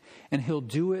 And he'll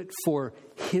do it for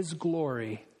his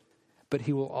glory, but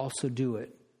he will also do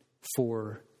it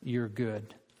for your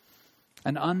good.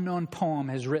 An unknown poem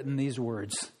has written these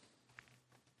words.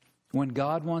 When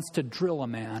God wants to drill a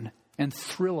man and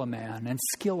thrill a man and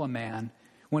skill a man,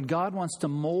 when God wants to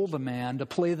mold a man to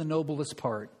play the noblest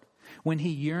part, when he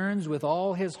yearns with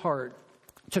all his heart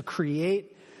to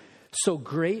create so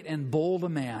great and bold a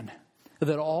man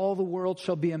that all the world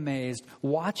shall be amazed,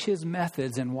 watch his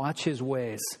methods and watch his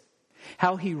ways.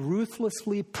 How he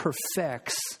ruthlessly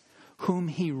perfects whom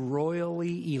he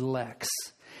royally elects.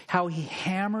 How he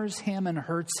hammers him and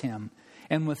hurts him,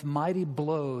 and with mighty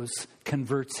blows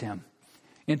converts him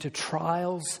into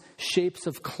trials, shapes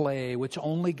of clay, which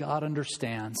only God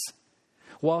understands.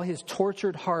 While his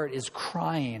tortured heart is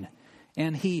crying,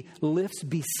 and he lifts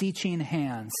beseeching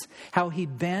hands. How he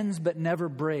bends but never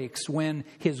breaks when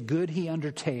his good he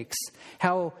undertakes.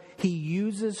 How he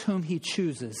uses whom he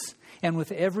chooses, and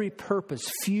with every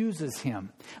purpose fuses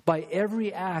him. By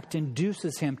every act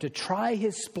induces him to try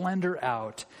his splendor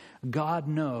out. God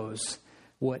knows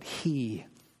what he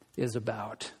is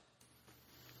about.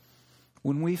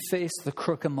 When we face the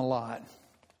crook in the lot,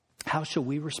 how shall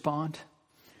we respond?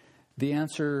 The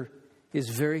answer is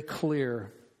very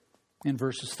clear in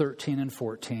verses 13 and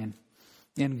 14.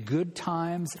 In good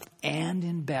times and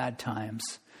in bad times,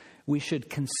 we should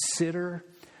consider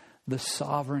the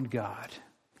sovereign God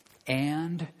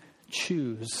and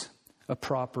choose a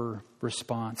proper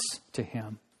response to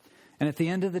him. And at the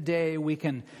end of the day, we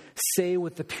can say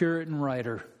with the Puritan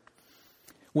writer,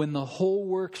 when the whole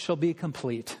work shall be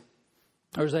complete,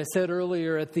 or as I said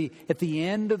earlier, at the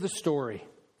end of the story,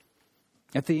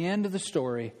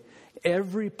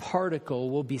 every particle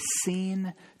will be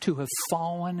seen to have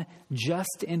fallen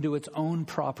just into its own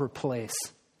proper place.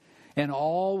 And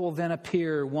all will then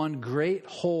appear one great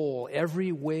whole,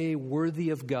 every way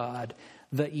worthy of God,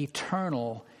 the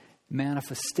eternal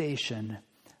manifestation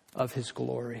of his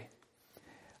glory.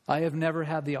 I have never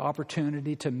had the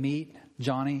opportunity to meet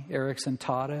Johnny Erickson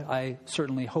Tata. I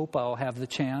certainly hope I'll have the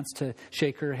chance to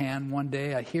shake her hand one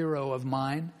day, a hero of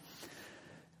mine.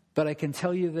 But I can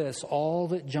tell you this, all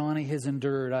that Johnny has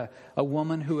endured, a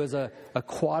woman who is a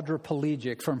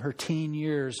quadriplegic from her teen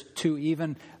years to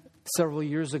even several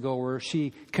years ago where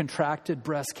she contracted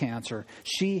breast cancer.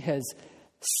 She has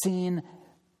seen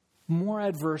more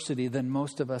adversity than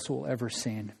most of us will ever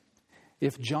see.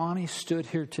 If Johnny stood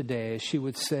here today, she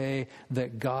would say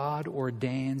that God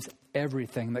ordains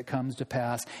everything that comes to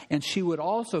pass. And she would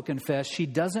also confess she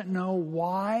doesn't know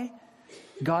why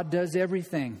God does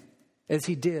everything as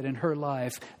he did in her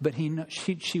life. But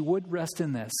she would rest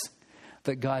in this,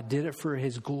 that God did it for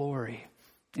his glory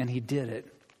and he did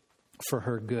it for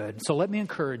her good. So let me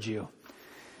encourage you.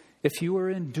 If you are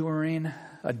enduring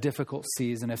a difficult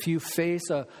season, if you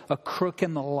face a crook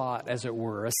in the lot, as it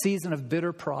were, a season of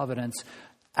bitter providence,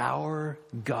 our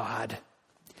God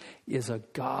is a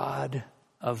God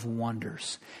of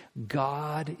wonders.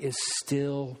 God is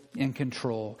still in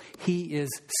control. He is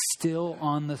still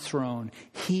on the throne.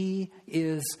 He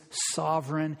is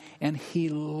sovereign, and He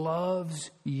loves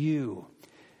you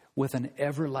with an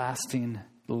everlasting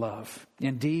love.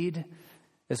 Indeed,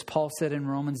 as Paul said in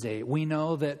Romans 8, we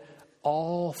know that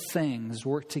all things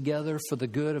work together for the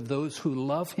good of those who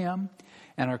love Him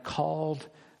and are called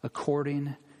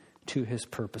according to His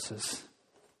purposes.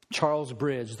 Charles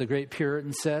Bridge, the great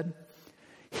Puritan, said,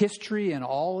 "History in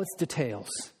all its details,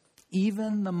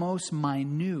 even the most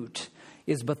minute,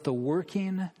 is but the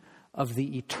working of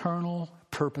the eternal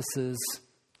purposes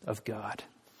of God."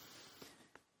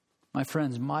 My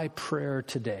friends, my prayer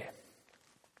today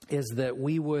is that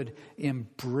we would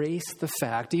embrace the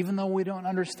fact, even though we don't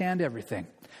understand everything,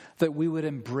 that we would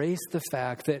embrace the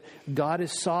fact that God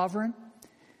is sovereign,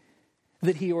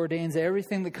 that He ordains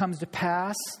everything that comes to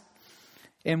pass.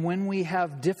 And when we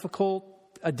have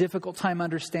a difficult time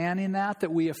understanding that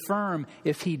we affirm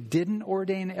if He didn't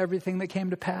ordain everything that came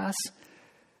to pass,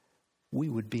 we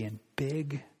would be in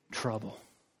big trouble.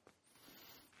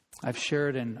 I've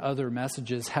shared in other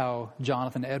messages how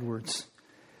Jonathan Edwards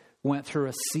went through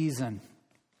a season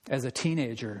as a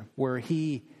teenager where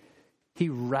he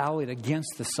rallied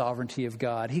against the sovereignty of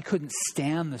God. He couldn't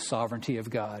stand the sovereignty of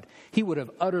God. He would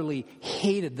have utterly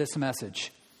hated this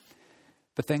message.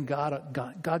 But then God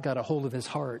got a hold of his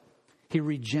heart. He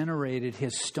regenerated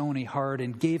his stony heart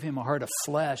and gave him a heart of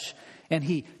flesh. And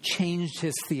He changed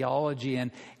his theology.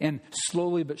 And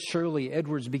slowly but surely,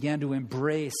 Edwards began to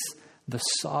embrace the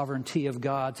sovereignty of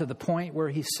God to the point where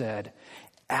he said,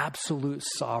 absolute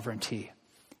sovereignty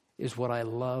is what I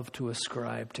love to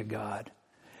ascribe to God.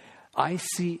 I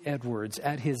see Edwards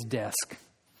at his desk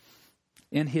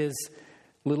in his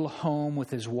little home with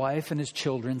his wife and his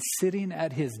children, sitting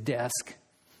at his desk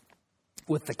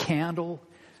with the candle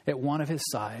at one of his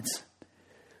sides,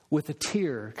 with a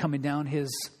tear coming down his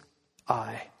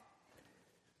eye,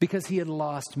 because he had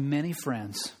lost many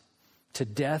friends to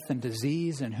death and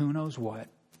disease and who knows what.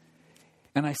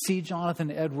 And I see Jonathan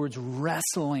Edwards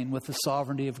wrestling with the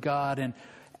sovereignty of God and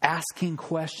asking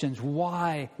questions.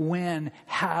 Why? When?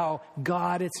 How?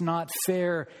 God, it's not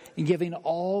fair. And giving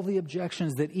all the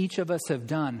objections that each of us have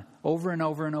done over and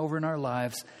over and over in our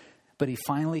lives. But he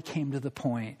finally came to the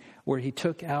point where he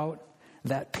took out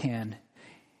that pen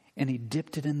and he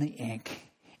dipped it in the ink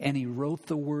and he wrote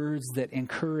the words that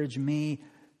encourage me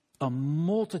a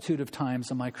multitude of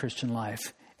times in my Christian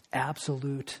life.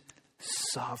 Absolute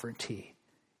sovereignty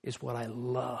is what I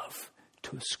love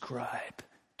to ascribe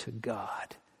to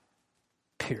God.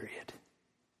 Period.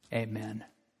 Amen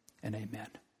and amen.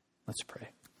 Let's pray.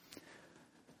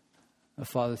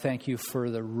 Father, thank you for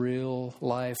the real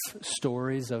life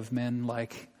stories of men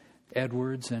like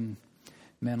Edwards and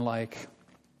men like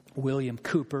William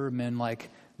Cooper, men like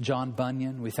John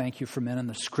Bunyan. We thank you for men in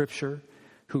the Scripture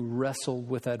who wrestled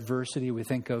with adversity. We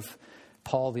think of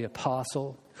Paul the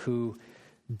Apostle, who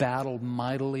battled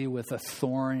mightily with a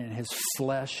thorn in his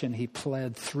flesh, and he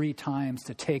pled 3 times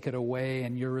to take it away,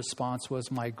 and your response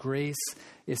was, "My grace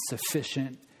is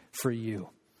sufficient for you.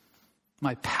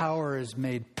 My power is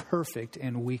made perfect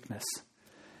in weakness."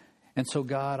 And so,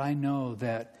 God, I know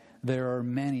that there are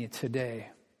many today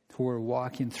who are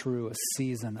walking through a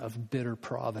season of bitter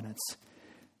providence.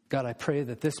 God, I pray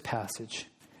that this passage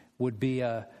would be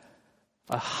a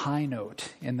high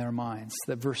note in their minds,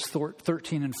 that verse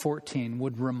 13 and 14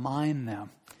 would remind them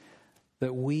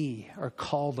that we are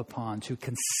called upon to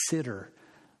consider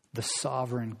the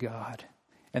sovereign God,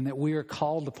 and that we are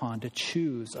called upon to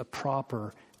choose a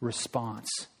proper response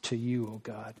to you, O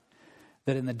God.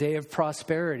 That in the day of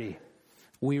prosperity,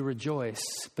 we rejoice,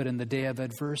 but in the day of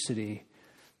adversity,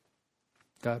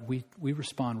 God, we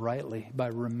respond rightly by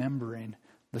remembering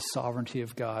the sovereignty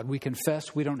of God. We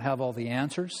confess we don't have all the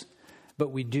answers,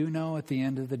 but we do know at the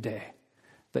end of the day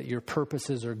that your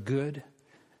purposes are good,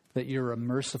 that you're a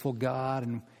merciful God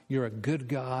and you're a good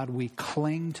God. We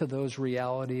cling to those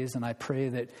realities, and I pray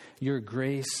that your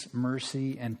grace,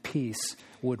 mercy, and peace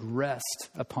would rest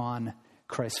upon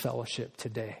Christ Fellowship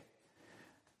today.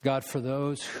 God, for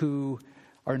those who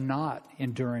are not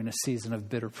enduring a season of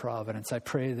bitter providence, I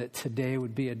pray that today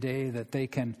would be a day that they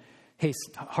can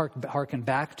hearken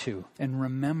back to and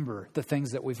remember the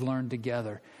things that we've learned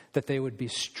together, that they would be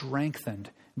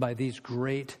strengthened by these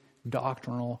great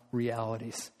doctrinal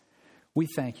realities. We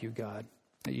thank you, God,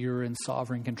 that you're in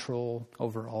sovereign control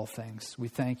over all things. We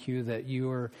thank you that you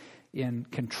are in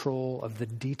control of the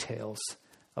details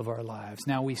of our lives.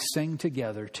 Now we sing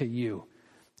together to you,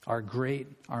 our great,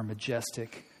 our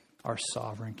majestic, our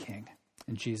sovereign King.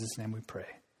 In Jesus' name we pray.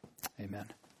 Amen.